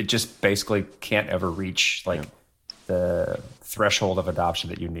it just basically can't ever reach the threshold of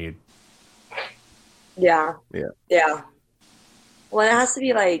adoption that you need. Yeah. Well, it has to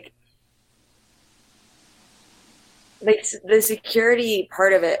be like the security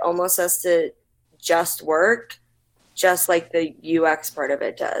part of it almost has to just work, just like the UX part of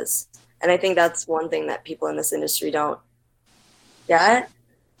it does. And I think that's one thing that people in this industry don't get,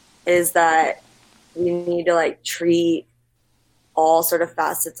 is that we need to treat all sort of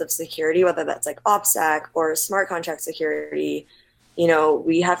facets of security, whether that's like OPSEC or smart contract security.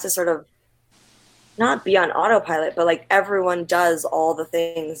 We have to sort of not be on autopilot, but everyone does all the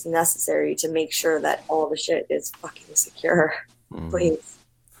things necessary to make sure that all the shit is fucking secure. Please.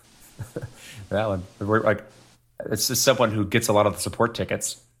 Yeah, it's just someone who gets a lot of the support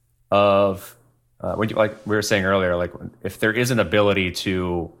tickets of when you, like we were saying earlier, if there is an ability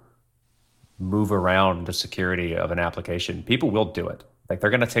to move around the security of an application, people will do it. They're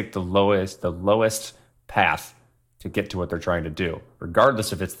going to take the lowest path to get to what they're trying to do,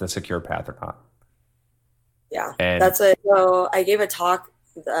 regardless if it's the secure path or not. Yeah, and that's it. So I gave a talk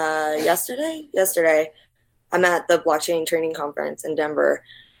yesterday. I'm at the blockchain training conference in Denver,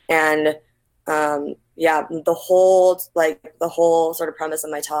 and the whole sort of premise of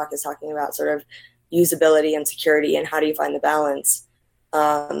my talk is talking about sort of usability and security and how do you find the balance.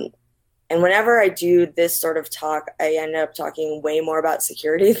 And whenever I do this sort of talk, I end up talking way more about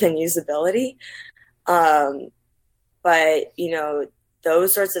security than usability. But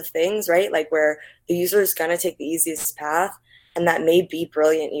those sorts of things, right? Where the user is going to take the easiest path, and that may be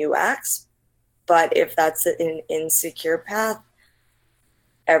brilliant UX, but if that's an insecure path,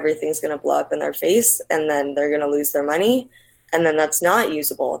 everything's going to blow up in their face, and then they're going to lose their money, and then that's not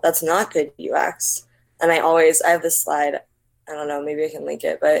usable. That's not good UX. And I have this slide. I don't know, maybe I can link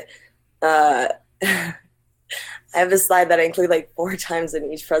it, but I have this slide that I include 4 times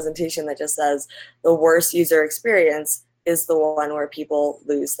in each presentation that just says the worst user experience is the one where people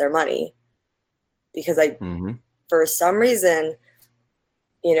lose their money. Because for some reason,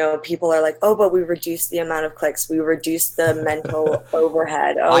 people are like, oh, but we reduced the amount of clicks. We reduced the mental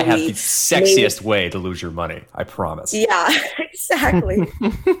overhead. Oh, I have the sexiest way to lose your money. I promise. Yeah, exactly.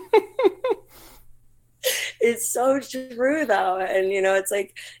 It's so true, though. And, it's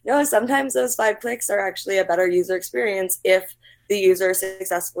no, sometimes those 5 clicks are actually a better user experience if the user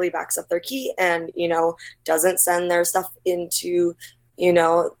successfully backs up their key and, doesn't send their stuff into,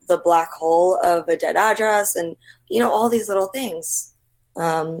 the black hole of a dead address and, all these little things.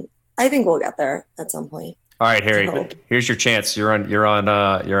 I think we'll get there at some point. All right, Harry, here's your chance. You're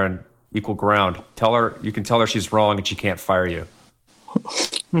on equal ground. You can tell her she's wrong and she can't fire you.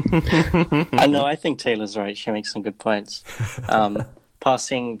 I know. I think Taylor's right. She makes some good points.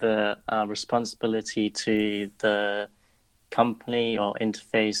 Passing the responsibility to the company or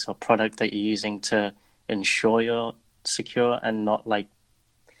interface or product that you're using to ensure you're secure, and not like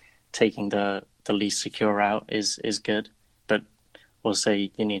taking the least secure route is good. But also, you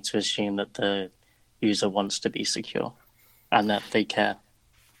need to assume that the user wants to be secure and that they care.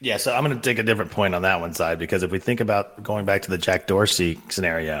 Yeah, so I'm going to take a different point on that one side, because if we think about going back to the Jack Dorsey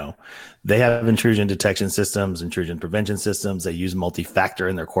scenario, they have intrusion detection systems, intrusion prevention systems. They use multi-factor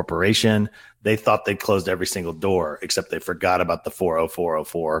in their corporation. They thought they'd closed every single door, except they forgot about the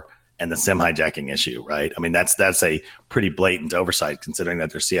 40404 and the SIM hijacking issue, right? I mean, that's a pretty blatant oversight, considering that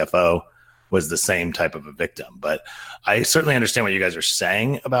their CFO was the same type of a victim. But I certainly understand what you guys are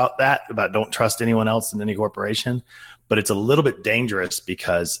saying about that, about don't trust anyone else in any corporation. But it's a little bit dangerous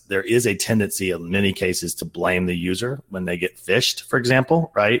because there is a tendency in many cases to blame the user when they get phished, for example,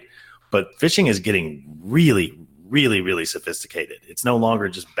 right? But phishing is getting really, really, really sophisticated. It's no longer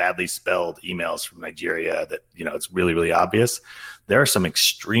just badly spelled emails from Nigeria that, it's really, really obvious. There are some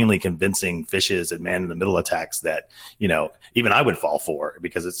extremely convincing phishes and man-in-the-middle attacks that, even I would fall for,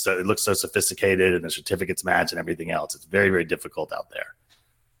 because it looks so sophisticated and the certificates match and everything else. It's very, very difficult out there.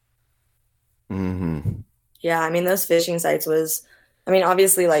 Mm-hmm. Yeah, I mean, those phishing sites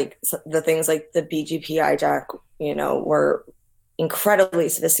obviously, like, the things like the BGP hijack, were incredibly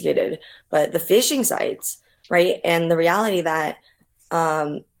sophisticated. But the phishing sites, right, and the reality that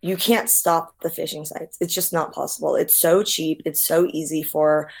you can't stop the phishing sites. It's just not possible. It's so cheap. It's so easy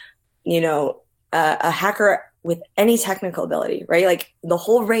for, a hacker with any technical ability, right? Like, the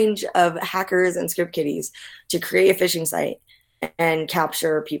whole range of hackers and script kiddies to create a phishing site and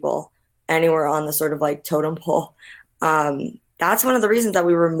capture people anywhere on the sort of like totem pole. That's one of the reasons that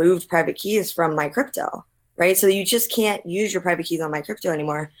we removed private keys from MyCrypto, right? So you just can't use your private keys on MyCrypto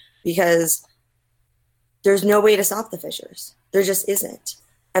anymore because there's no way to stop the phishers. There just isn't.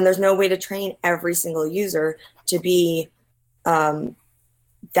 And there's no way to train every single user to be to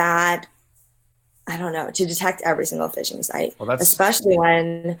detect every single phishing site. Well, especially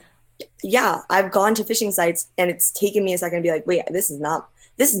when, I've gone to phishing sites and it's taken me a second to be like, wait, this is not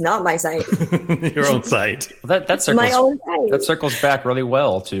my site. Your own site. Well, that circles back really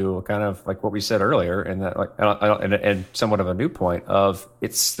well to kind of like what we said earlier, and that and somewhat of a new point of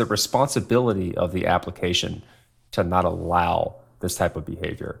it's the responsibility of the application to not allow this type of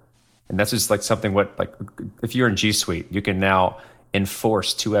behavior. And that's just like something if you're in G Suite, you can now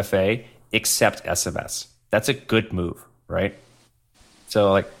enforce 2FA except SMS. That's a good move, right?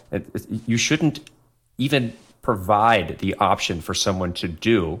 So you shouldn't even provide the option for someone to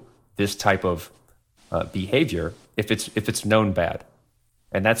do this type of behavior if it's known bad,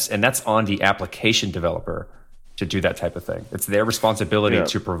 and that's on the application developer to do that type of thing. It's their responsibility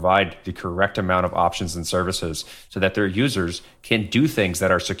to provide the correct amount of options and services so that their users can do things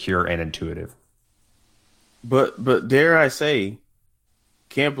that are secure and intuitive. But dare I say,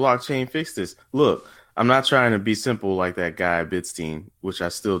 can't blockchain fix this? Look, I'm not trying to be simple like that guy Bitstein, which I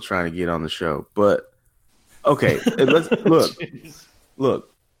still trying to get on the show, but. Okay, let's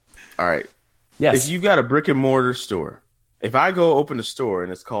look. All right. Yes. If you got a brick and mortar store, if I go open a store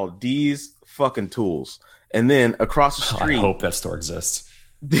and it's called D's fucking Tools, and then across the street, I hope that store exists.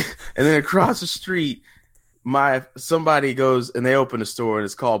 And then across the street, somebody goes and they open a store and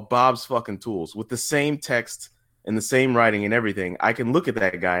it's called Bob's fucking Tools with the same text and the same writing and everything. I can look at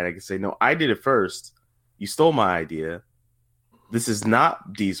that guy and I can say, no, I did it first. You stole my idea. This is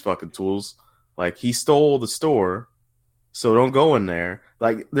not D's fucking Tools. Like, he stole the store, so don't go in there.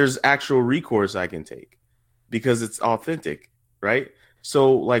 Like, there's actual recourse I can take because it's authentic, right?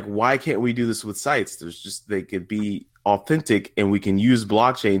 So, like, why can't we do this with sites? They could be authentic, and we can use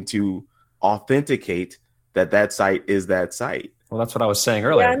blockchain to authenticate that site is that site. Well, that's what I was saying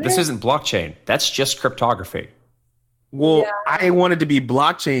earlier. This isn't blockchain. That's just cryptography. Well, I wanted to be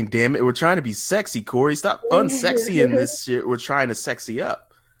blockchain, damn it. We're trying to be sexy, Corey. Stop unsexy in this shit. We're trying to sexy up.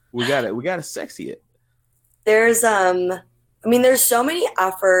 We gotta sexy it. There's there's so many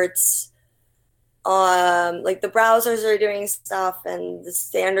efforts. Like, the browsers are doing stuff and the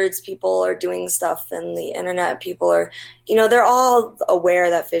standards people are doing stuff and the internet people are, they're all aware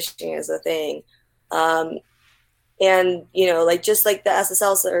that phishing is a thing. And, like just like the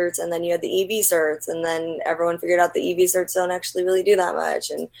SSL certs, and then you had the EV certs, and then everyone figured out the EV certs don't actually really do that much,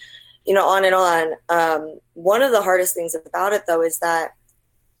 and, on and on. One of the hardest things about it, though, is that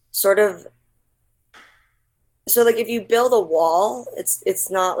sort of, so like if you build a wall, it's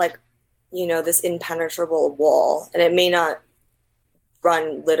not like, this impenetrable wall, and it may not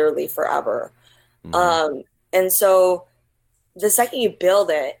run literally forever. Mm-hmm. And so the second you build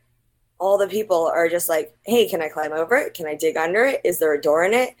it, all the people are just like, hey, can I climb over it? Can I dig under it? Is there a door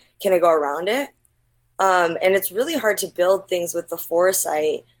in it? Can I go around it? And it's really hard to build things with the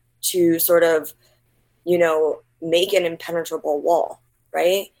foresight to sort of, make an impenetrable wall,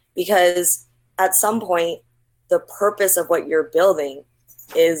 right? Because at some point, the purpose of what you're building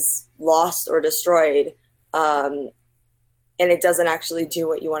is lost or destroyed, and it doesn't actually do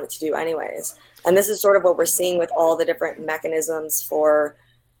what you want it to do anyways. And this is sort of what we're seeing with all the different mechanisms for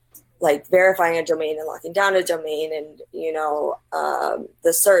like verifying a domain and locking down a domain, and, the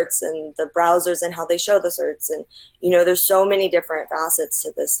certs and the browsers and how they show the certs. And, there's so many different facets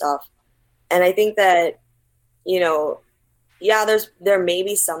to this stuff. And I think that, there may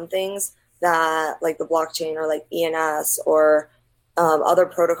be some things that like the blockchain or like ENS or other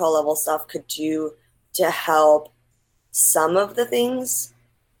protocol level stuff could do to help some of the things,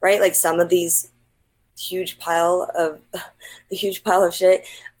 right? Like some of these huge pile of shit,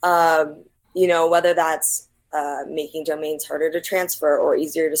 whether that's making domains harder to transfer or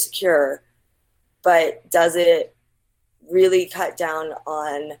easier to secure. But does it really cut down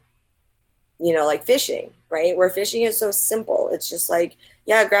on, like phishing, right? Where phishing is so simple. It's just like,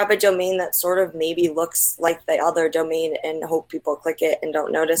 yeah, grab a domain that sort of maybe looks like the other domain and hope people click it and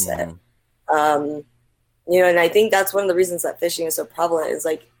don't notice it. And I think that's one of the reasons that phishing is so prevalent, is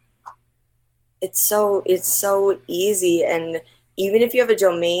like, it's so easy. And even if you have a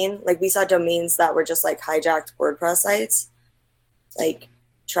domain, like we saw domains that were just like hijacked WordPress sites, like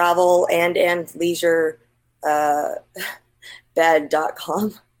travel and leisure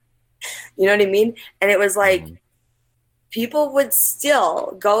bed.com. You know what I mean? And it was like, people would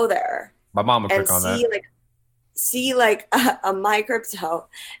still go there. My mom would click on that. See a MyCrypto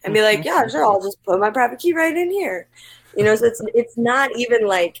and be like, yeah, sure, I'll just put my private key right in here. So it's not even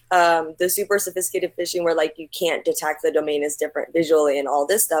like the super sophisticated phishing where like you can't detect the domain as different visually and all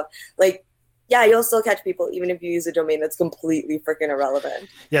this stuff. Like, yeah, you'll still catch people even if you use a domain that's completely freaking irrelevant.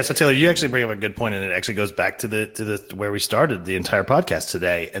 Yeah, so Taylor, you actually bring up a good point, and it actually goes back to the where we started the entire podcast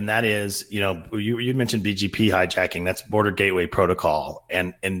today, and that is, you mentioned BGP hijacking. That's Border Gateway Protocol,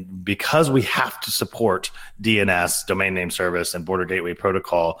 and because we have to support DNS, domain name service, and Border Gateway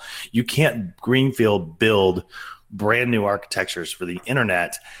Protocol, you can't greenfield build brand new architectures for the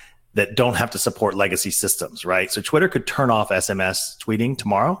internet that don't have to support legacy systems, right? So Twitter could turn off SMS tweeting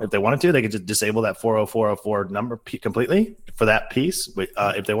tomorrow if they wanted to. They could just disable that 40404 number completely for that piece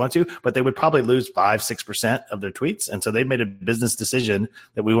if they want to, but they would probably lose 5-6% of their tweets. And so they made a business decision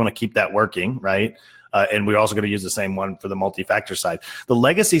that we want to keep that working, right? And we're also going to use the same one for the multi-factor side. The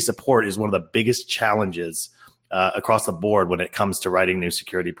legacy support is one of the biggest challenges across the board when it comes to writing new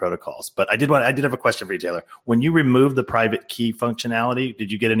security protocols. But I did have a question for you, Taylor. When you removed the private key functionality,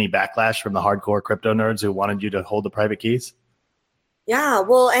 did you get any backlash from the hardcore crypto nerds who wanted you to hold the private keys? Yeah,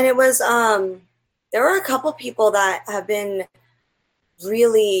 well, and it was, there were a couple people that have been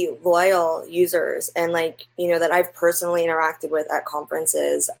really loyal users and that I've personally interacted with at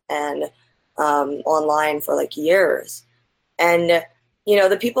conferences and online for years. And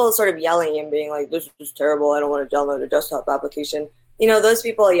the people sort of yelling and being like, this is terrible, I don't want to download a desktop application. Those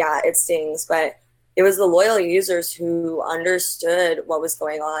people, yeah, it stings. But it was the loyal users who understood what was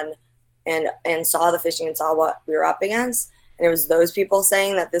going on and saw the phishing and saw what we were up against. And it was those people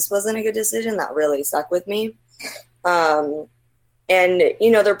saying that this wasn't a good decision that really stuck with me. And,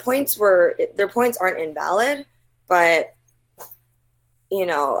 their points aren't invalid. But,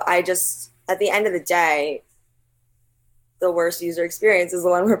 at the end of the day, the worst user experience is the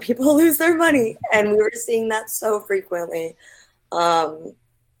one where people lose their money. And we were seeing that so frequently. And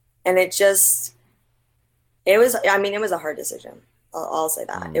it was a hard decision. I'll say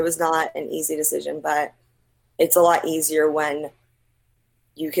that. It was not an easy decision, but it's a lot easier when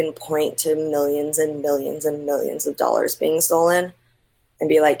you can point to millions and millions and millions of dollars being stolen and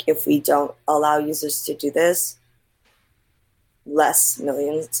be like, if we don't allow users to do this, less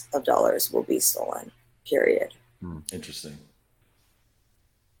millions of dollars will be stolen, period. Interesting.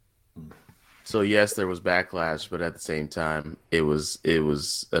 So yes, there was backlash, but at the same time, it was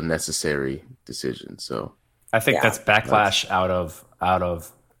a necessary decision. So I think that's backlash out of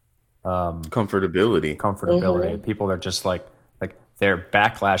comfortability. Mm-hmm. People are just like they're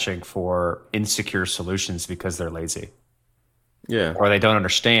backlashing for insecure solutions because they're lazy. Yeah. Or they don't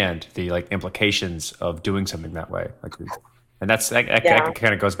understand the like implications of doing something that way. Like, and that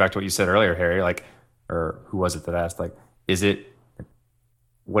kind of goes back to what you said earlier, Harry. Like, or who was it that asked? Like,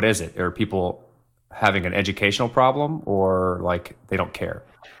 what is it? Are people having an educational problem, or like they don't care?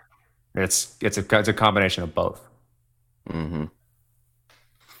 It's a combination of both. Mm-hmm.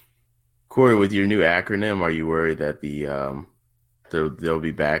 Corey, with your new acronym, are you worried that there'll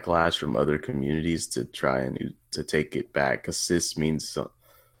be backlash from other communities to try and to take it back? Because cis means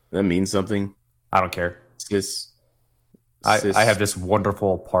that means something. I don't care. Cis. I have this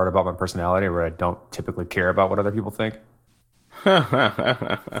wonderful part about my personality where I don't typically care about what other people think.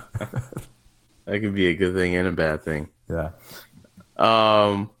 That could be a good thing and a bad thing. Yeah.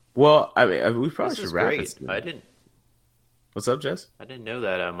 Well, I mean, we probably should wrap it. I didn't. What's up, Jess? I didn't know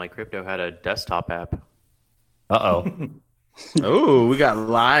that MyCrypto had a desktop app. Uh-oh. Oh, we got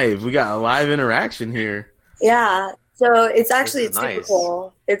live interaction here. Yeah. So it's actually This is super nice.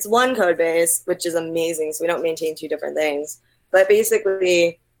 cool. It's one code base, which is amazing. So we don't maintain two different things. But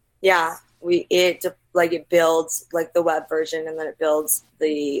basically, yeah, it builds like the web version, and then it builds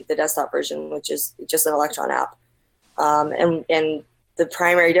the desktop version, which is just an Electron app. And the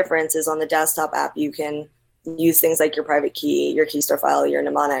primary difference is on the desktop app, you can use things like your private key, your key store file, your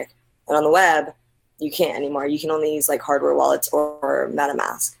mnemonic. And on the web, you can't anymore. You can only use like hardware wallets or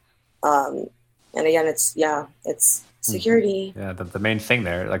MetaMask. And again, it's security. Yeah, the main thing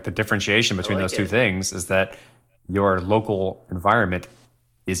there, like the differentiation between like those two it. things is that your local environment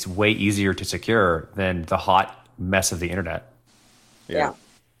is way easier to secure than the hot mess of the internet. Yeah,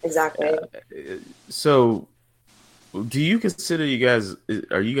 exactly. So, do you consider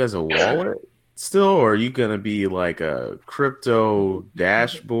are you guys a wallet still, or are you gonna be like a crypto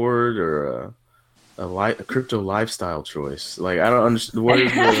dashboard or a crypto lifestyle choice? Like, I don't understand what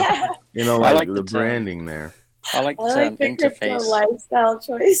is the like the the branding there. I like the I term like the crypto interface. lifestyle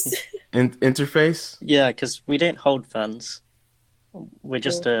choice. Interface? Yeah, because we don't hold funds. We're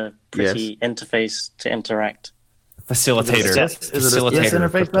just a pretty interface to interact. Facilitator. Is it a cis Facilitator.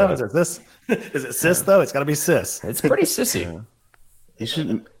 interface though? Is it this? Is it cis though? It's got to be cis. It's pretty sissy. You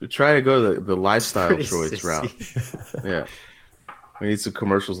should try to go the lifestyle Pretty choice sissy. route. Yeah. We need some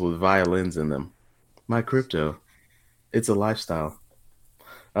commercials with violins in them. MyCrypto. It's a lifestyle.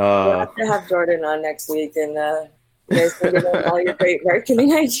 We'll have to have Jordan on next week, and you guys can give him all your great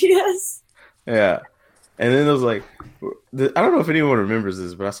marketing ideas. Yeah. And then there was like, I don't know if anyone remembers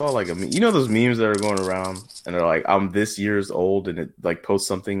this, but I saw like those memes that are going around, and they're like, I'm this year's old, and it like posts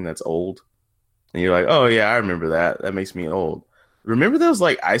something that's old. And you're like, oh yeah, I remember that. That makes me old. Remember those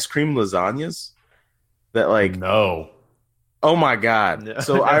like ice cream lasagnas? That like, No. oh my God. No.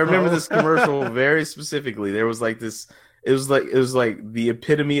 So I remember this commercial very specifically. There was like this, it was like the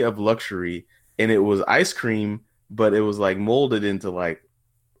epitome of luxury, and it was ice cream, but it was like molded into like,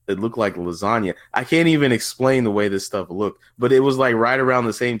 it looked like lasagna. I can't even explain the way this stuff looked, but it was like right around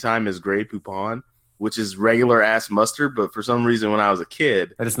the same time as Grey Poupon, which is regular ass mustard. But for some reason, when I was a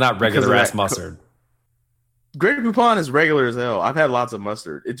kid, But it's not regular ass mustard. Grey Poupon is regular as hell. I've had lots of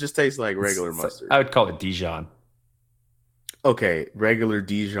mustard. It just tastes like regular mustard. I would call it Dijon. Okay, regular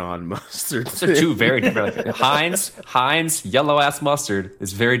Dijon mustard. Those are two very different. Like, Heinz yellow ass mustard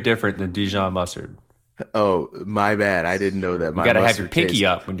is very different than Dijon mustard. Oh, my bad. I didn't know that. You My got to have mustard your pinky tastes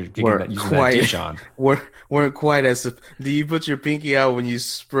up when you're using that Dijon. weren't quite as. Do you put your pinky out when you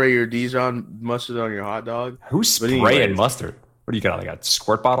spray your Dijon mustard on your hot dog? Who's But spraying anyways. mustard? What do you got? Like a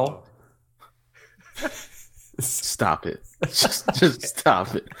squirt bottle? Stop it. Just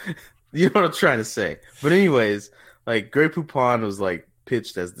stop it. You know what I'm trying to say. But anyways, like Grey Poupon was like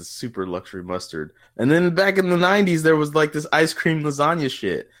pitched as the super luxury mustard. And then back in the 90s, there was like this ice cream lasagna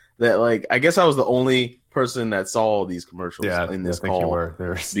shit that like, I guess I was the only person that saw all these commercials in this I think you call. were.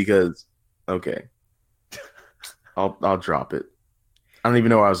 There's Because, okay, I'll drop it. I don't even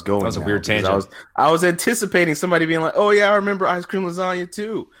know where I was going. That was a now, weird because tangent. I was anticipating somebody being like, "Oh yeah, I remember ice cream lasagna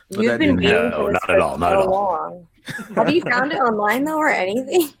too." But You've that been didn't waiting happen. for this not for at all, not at so all. long. Have you found it online though, or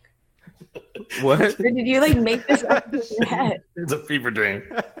anything? What? Or did you like make this up in your head? It's a fever dream.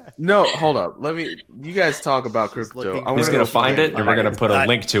 No, hold up. You guys talk about crypto. looking- I He's wanna going go to find it, and we're going to put a I-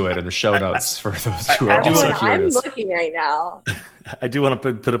 link to it in the show notes for those who I are do also wanna- I'm curious. looking right now. I do want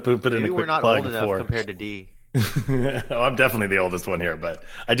to put in Maybe a we're quick not plug old enough for. compared to D. Oh, I'm definitely the oldest one here, but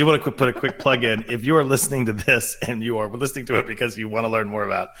I do want to put a quick plug in. If you are listening to this and you are listening to it because you want to learn more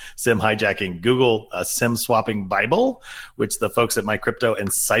about SIM hijacking, Google a SIM swapping Bible, which the folks at MyCrypto and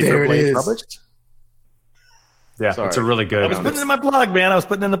There it Cyberblade is. published. Yeah, Sorry. it's a really good. I was putting in my plug, man. I was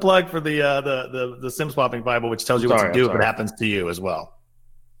putting in the plug for the SIM swapping Bible, which tells you what to do if it happens to you as well.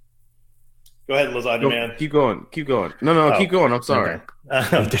 Go ahead, Lasagna man. Keep going. No, keep going. I'm sorry.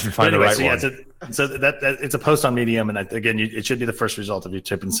 Okay. Didn't find the right one. So that it's a post on Medium, and it should be the first result of you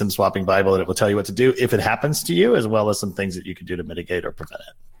typing SIM swapping Bible, and it will tell you what to do if it happens to you, as well as some things that you can do to mitigate or prevent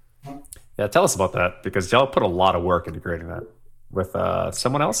it. Yeah, tell us about that, because y'all put a lot of work into creating that with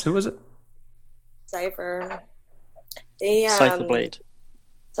someone else. Who was it? Cypher. Cypherblade.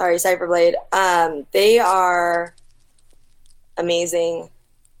 Sorry, Cypherblade. They are amazing.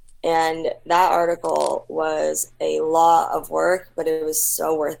 And that article was a lot of work, but it was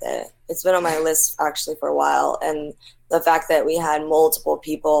so worth it. It's been on my list actually for a while. And the fact that we had multiple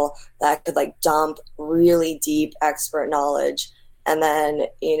people that could like dump really deep expert knowledge, and then,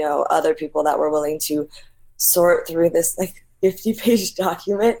 other people that were willing to sort through this like 50-page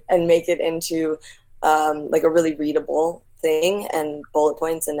document and make it into like a really readable thing and bullet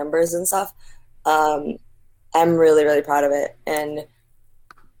points and numbers and stuff. I'm really, really proud of it. And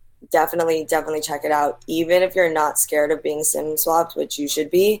definitely check it out. Even if you're not scared of being SIM swapped, which you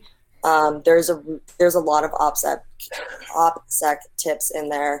should be, there's a lot of OPSEC tips in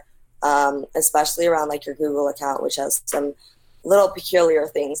there, especially around like your Google account, which has some little peculiar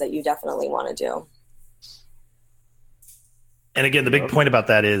things that you definitely want to do. And again, the big point about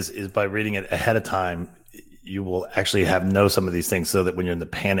that is by reading it ahead of time, you will actually know some of these things, so that when you're in the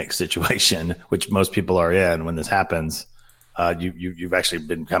panic situation, which most people are in when this happens, you've actually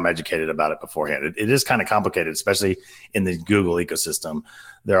become educated about it beforehand. It is kind of complicated, especially in the Google ecosystem.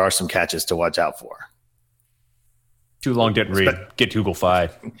 There are some catches to watch out for. Too long didn't read. Get Google Fi.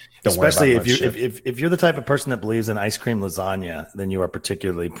 Especially if you're the type of person that believes in ice cream lasagna, then you are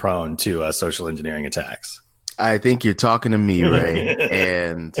particularly prone to social engineering attacks. I think you're talking to me, Ray,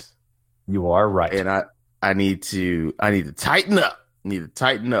 and you are right. And I need to tighten up.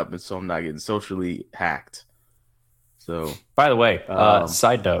 And so I'm not getting socially hacked. So, by the way,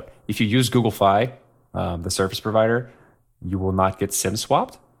 side note: if you use Google Fi, the service provider, you will not get SIM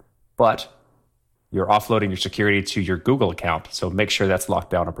swapped, but you're offloading your security to your Google account. So make sure that's locked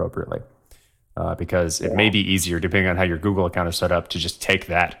down appropriately, because it may be easier, depending on how your Google account is set up, to just take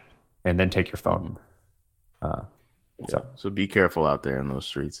that and then take your phone. So be careful out there in those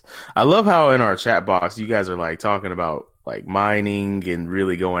streets. I love how in our chat box you guys are like talking about like mining and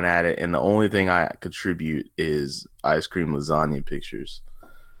really going at it, and the only thing I contribute is ice cream lasagna pictures.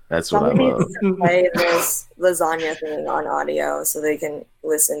 That's what I love. Play this lasagna thing on audio so they can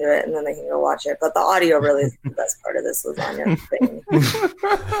listen to it and then they can go watch it. But the audio really is the best part of this lasagna thing.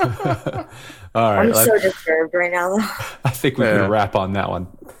 All right, I'm so disturbed right now, though. I think we can wrap on that one.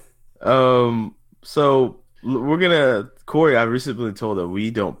 So we're gonna, Corey, I recently told that we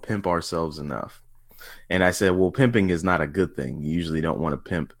don't pimp ourselves enough. And I said, well, pimping is not a good thing. You usually don't want to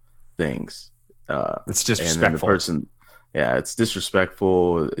pimp things. It's disrespectful. And then the person, it's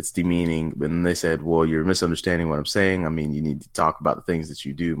disrespectful. It's demeaning. And they said, well, you're misunderstanding what I'm saying. I mean, you need to talk about the things that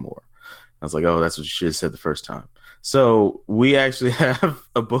you do more. I was like, oh, that's what you should have said the first time. So we actually have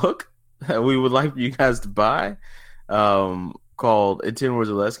a book that we would like for you guys to buy called In 10 Words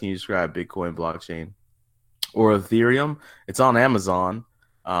or Less, Can You Describe Bitcoin, Blockchain, or Ethereum? It's on Amazon.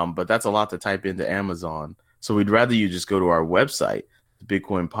 But that's a lot to type into Amazon. So we'd rather you just go to our website,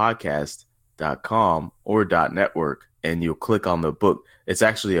 bitcoinpodcast.com or .network, and you'll click on the book. It's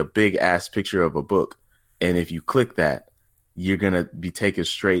actually a big ass picture of a book. And if you click that, you're going to be taken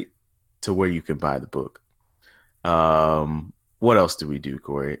straight to where you can buy the book. What else do we do,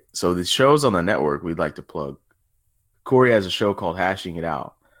 Corey? So the shows on the network we'd like to plug. Corey has a show called Hashing It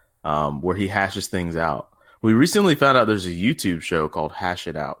Out, where he hashes things out. We recently found out there's a YouTube show called Hash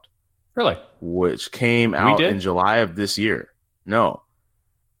It Out. Really? Which came out in July of this year. No.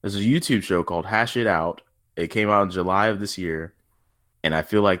 There's a YouTube show called Hash It Out. It came out in July of this year. And I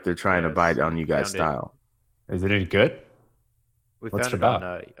feel like they're trying to bite on you guys' style. Is it any good? We What's found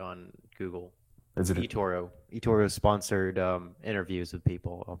it on Google. Is it eToro? eToro sponsored interviews with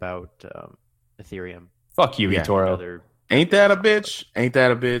people about Ethereum. Fuck you, eToro. Ain't that a bitch?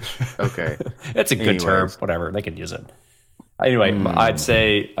 Okay. That's a good term. Whatever. They can use it. Anyway, I'd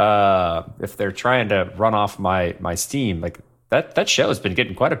say if they're trying to run off my steam, like that show has been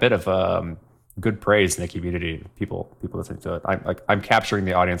getting quite a bit of good praise in the community. People listening to it. I'm capturing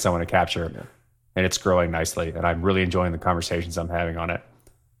the audience I want to capture, and it's growing nicely. And I'm really enjoying the conversations I'm having on it.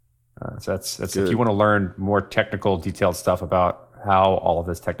 So that's if you want to learn more technical, detailed stuff about how all of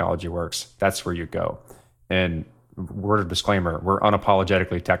this technology works, that's where you go. And word of disclaimer, we're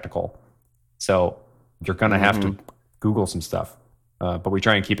unapologetically technical. So you're going to have to Google some stuff. But we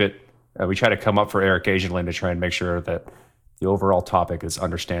try and keep it We try to come up for air occasionally to try and make sure that the overall topic is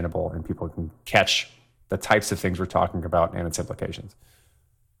understandable and people can catch the types of things we're talking about and its implications.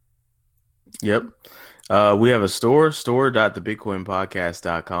 Yep. We have a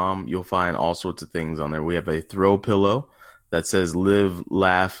store.thebitcoinpodcast.com. You'll find all sorts of things on there. We have a throw pillow that says live,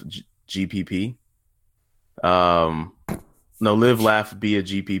 laugh, GPP. No, live, laugh, be a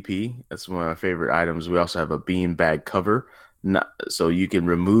GPP. That's one of my favorite items. We also have a bean bag cover. So you can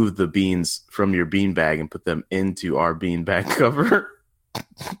remove the beans from your bean bag and put them into our bean bag cover.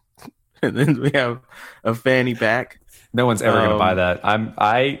 And then we have a fanny pack. No one's ever going to buy that. I'm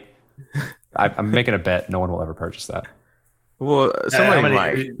making a bet. No one will ever purchase that. Well, somebody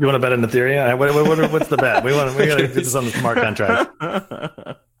might. You want to bet in Ethereum? What's the bet? We got to get this on the smart contract.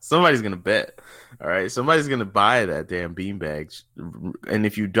 Somebody's going to bet. All right. Somebody's going to buy that damn beanbag. And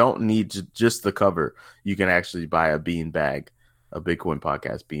if you don't need just the cover, you can actually buy a beanbag, a Bitcoin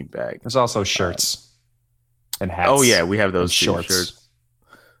podcast beanbag. There's also shirts and hats. Oh, yeah. We have those shirts.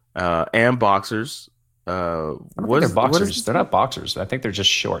 And boxers. They're boxers. They're not boxers. I think they're just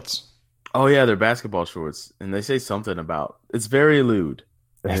shorts. Oh, yeah. They're basketball shorts. And they say something about it's very lewd.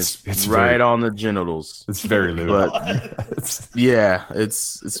 It's right on the genitals. It's very lewd. But yeah,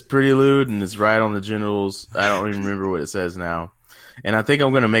 it's pretty lewd and it's right on the genitals. I don't even remember what it says now. And I think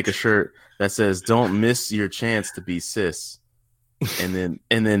I'm gonna make a shirt that says "Don't miss your chance to be cis," and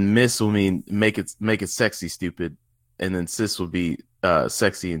then miss will mean make it sexy, stupid, and then cis will be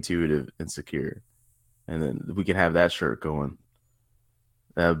sexy, intuitive, and secure. And then we can have that shirt going.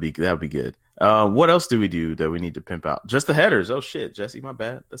 That would be good. What else do we do that we need to pimp out? Just the headers. Oh shit, Jesse, my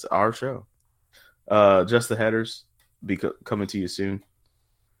bad. That's our show. Just the headers be coming to you soon.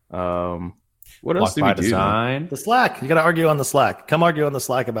 What else do we do? The Slack. You got to argue on the Slack. Come argue on the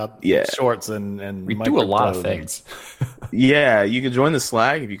Slack about shorts and we do a lot of things. Yeah, you can join the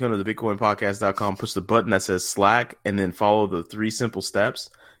Slack if you come to the bitcoinpodcast.com, push the button that says Slack, and then follow the 3 simple steps.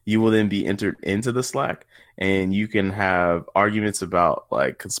 You will then be entered into the Slack, and you can have arguments about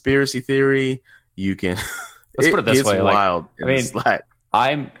like conspiracy theory. You can. Let's put it this way: wild. Slack.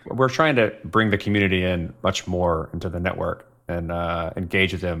 We're trying to bring the community in much more into the network and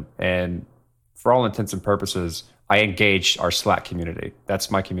engage with them. And for all intents and purposes, I engage our Slack community. That's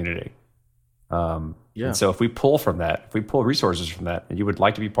my community. And so if we pull from that, if we pull resources from that, and you would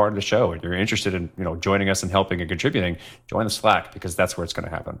like to be part of the show, and you're interested in joining us and helping and contributing, join the Slack because that's where it's going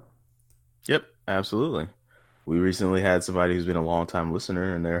to happen. Yep, absolutely. We recently had somebody who's been a long time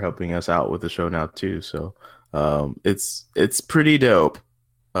listener, and they're helping us out with the show now too. So it's pretty dope.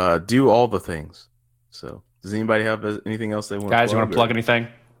 Do all the things. So does anybody have anything else they want? Guys, you want to plug anything?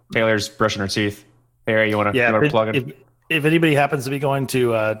 Taylor's brushing her teeth. Harry, you want to plug it? If anybody happens to be going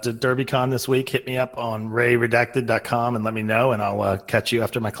to DerbyCon this week, hit me up on redacted.com and let me know, and I'll catch you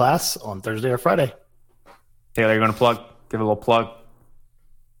after my class on Thursday or Friday. Taylor, you want to plug? Give a little plug.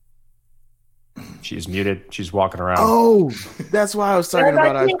 She's muted. She's walking around. Oh, that's why I was talking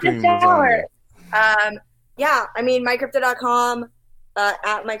about ice cream. Yeah, I mean, MyCrypto.com,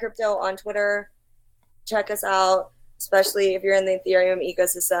 at MyCrypto on Twitter. Check us out, especially if you're in the Ethereum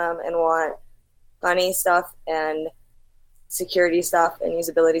ecosystem and want funny stuff and security stuff and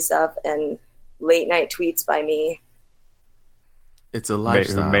usability stuff and late night tweets by me. It's a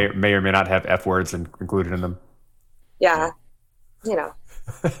lifestyle. May or may not have F words included in them. Yeah.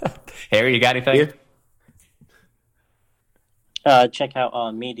 Harry, you got anything? Check out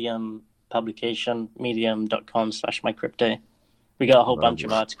our Medium publication, medium.com/mycrypto. We got a whole bunch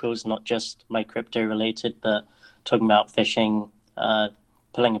of articles, not just MyCrypto related, but talking about phishing,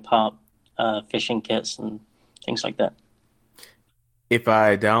 pulling apart phishing kits and things like that. If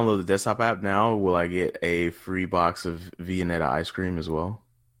I download the desktop app now, will I get a free box of Viennetta ice cream as well?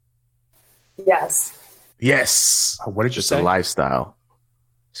 Yes. Yes. What did you say? It's a lifestyle.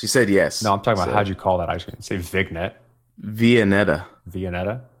 She said yes. No, I'm talking about how'd you call that ice cream? Say Vignet. Viennetta.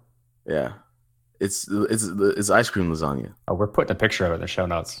 Viennetta? Yeah. It's ice cream lasagna. Oh, we're putting a picture of it in the show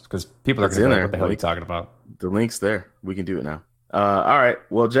notes because people are going to know what the hell you're talking about. The link's there. We can do it now. All right.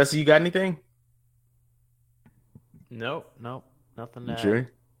 Well, Jesse, you got anything? Nope. Nothing. You sure? You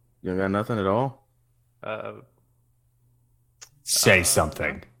don't got nothing at all? Say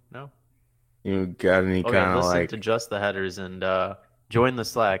something. No. You got any kind of listen to just the headers and join the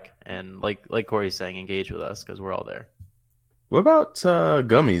Slack and like Corey's saying, engage with us because we're all there. What about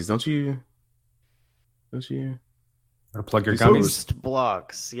gummies? Don't you? Want to plug your gummies? Boost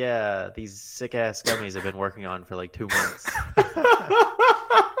blocks. Yeah, these sick ass gummies I've been working on for like 2 months.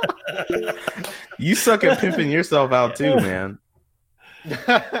 You suck at pimping yourself out too, man.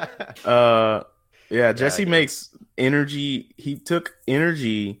 Jesse makes energy. He took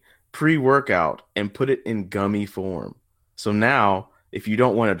energy pre-workout and put it in gummy form. So now, if you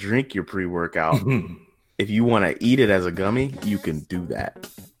don't want to drink your pre-workout, if you want to eat it as a gummy, you can do that.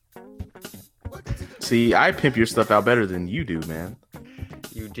 See, I pimp your stuff out better than you do, man.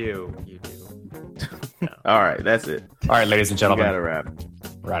 You do. No. All right, that's it. All right, ladies and gentlemen. Got to wrap.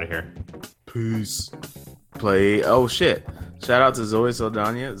 We're out of here. Peace. Play. Oh, shit. Shout out to Zoe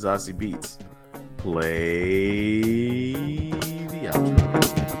Saldana, Zossie Beats. Play.